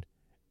ever owned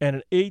and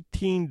an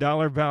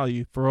 $18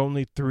 value for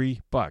only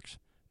 $3.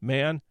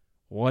 Man,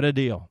 What a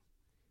deal.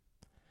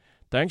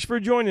 Thanks for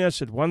joining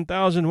us at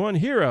 1001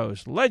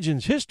 Heroes,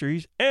 Legends,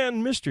 Histories,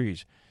 and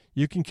Mysteries.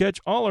 You can catch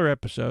all our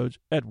episodes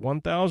at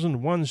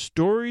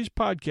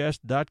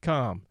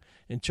 1001storiespodcast.com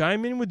and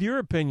chime in with your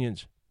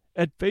opinions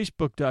at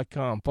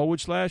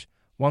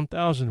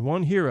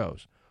facebook.com/1001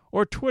 Heroes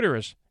or Twitter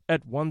us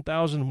at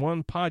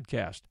 1001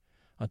 Podcast.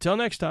 Until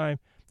next time,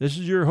 this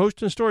is your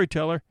host and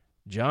storyteller,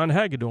 John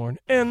Hagedorn,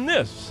 and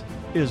this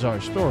is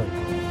our story.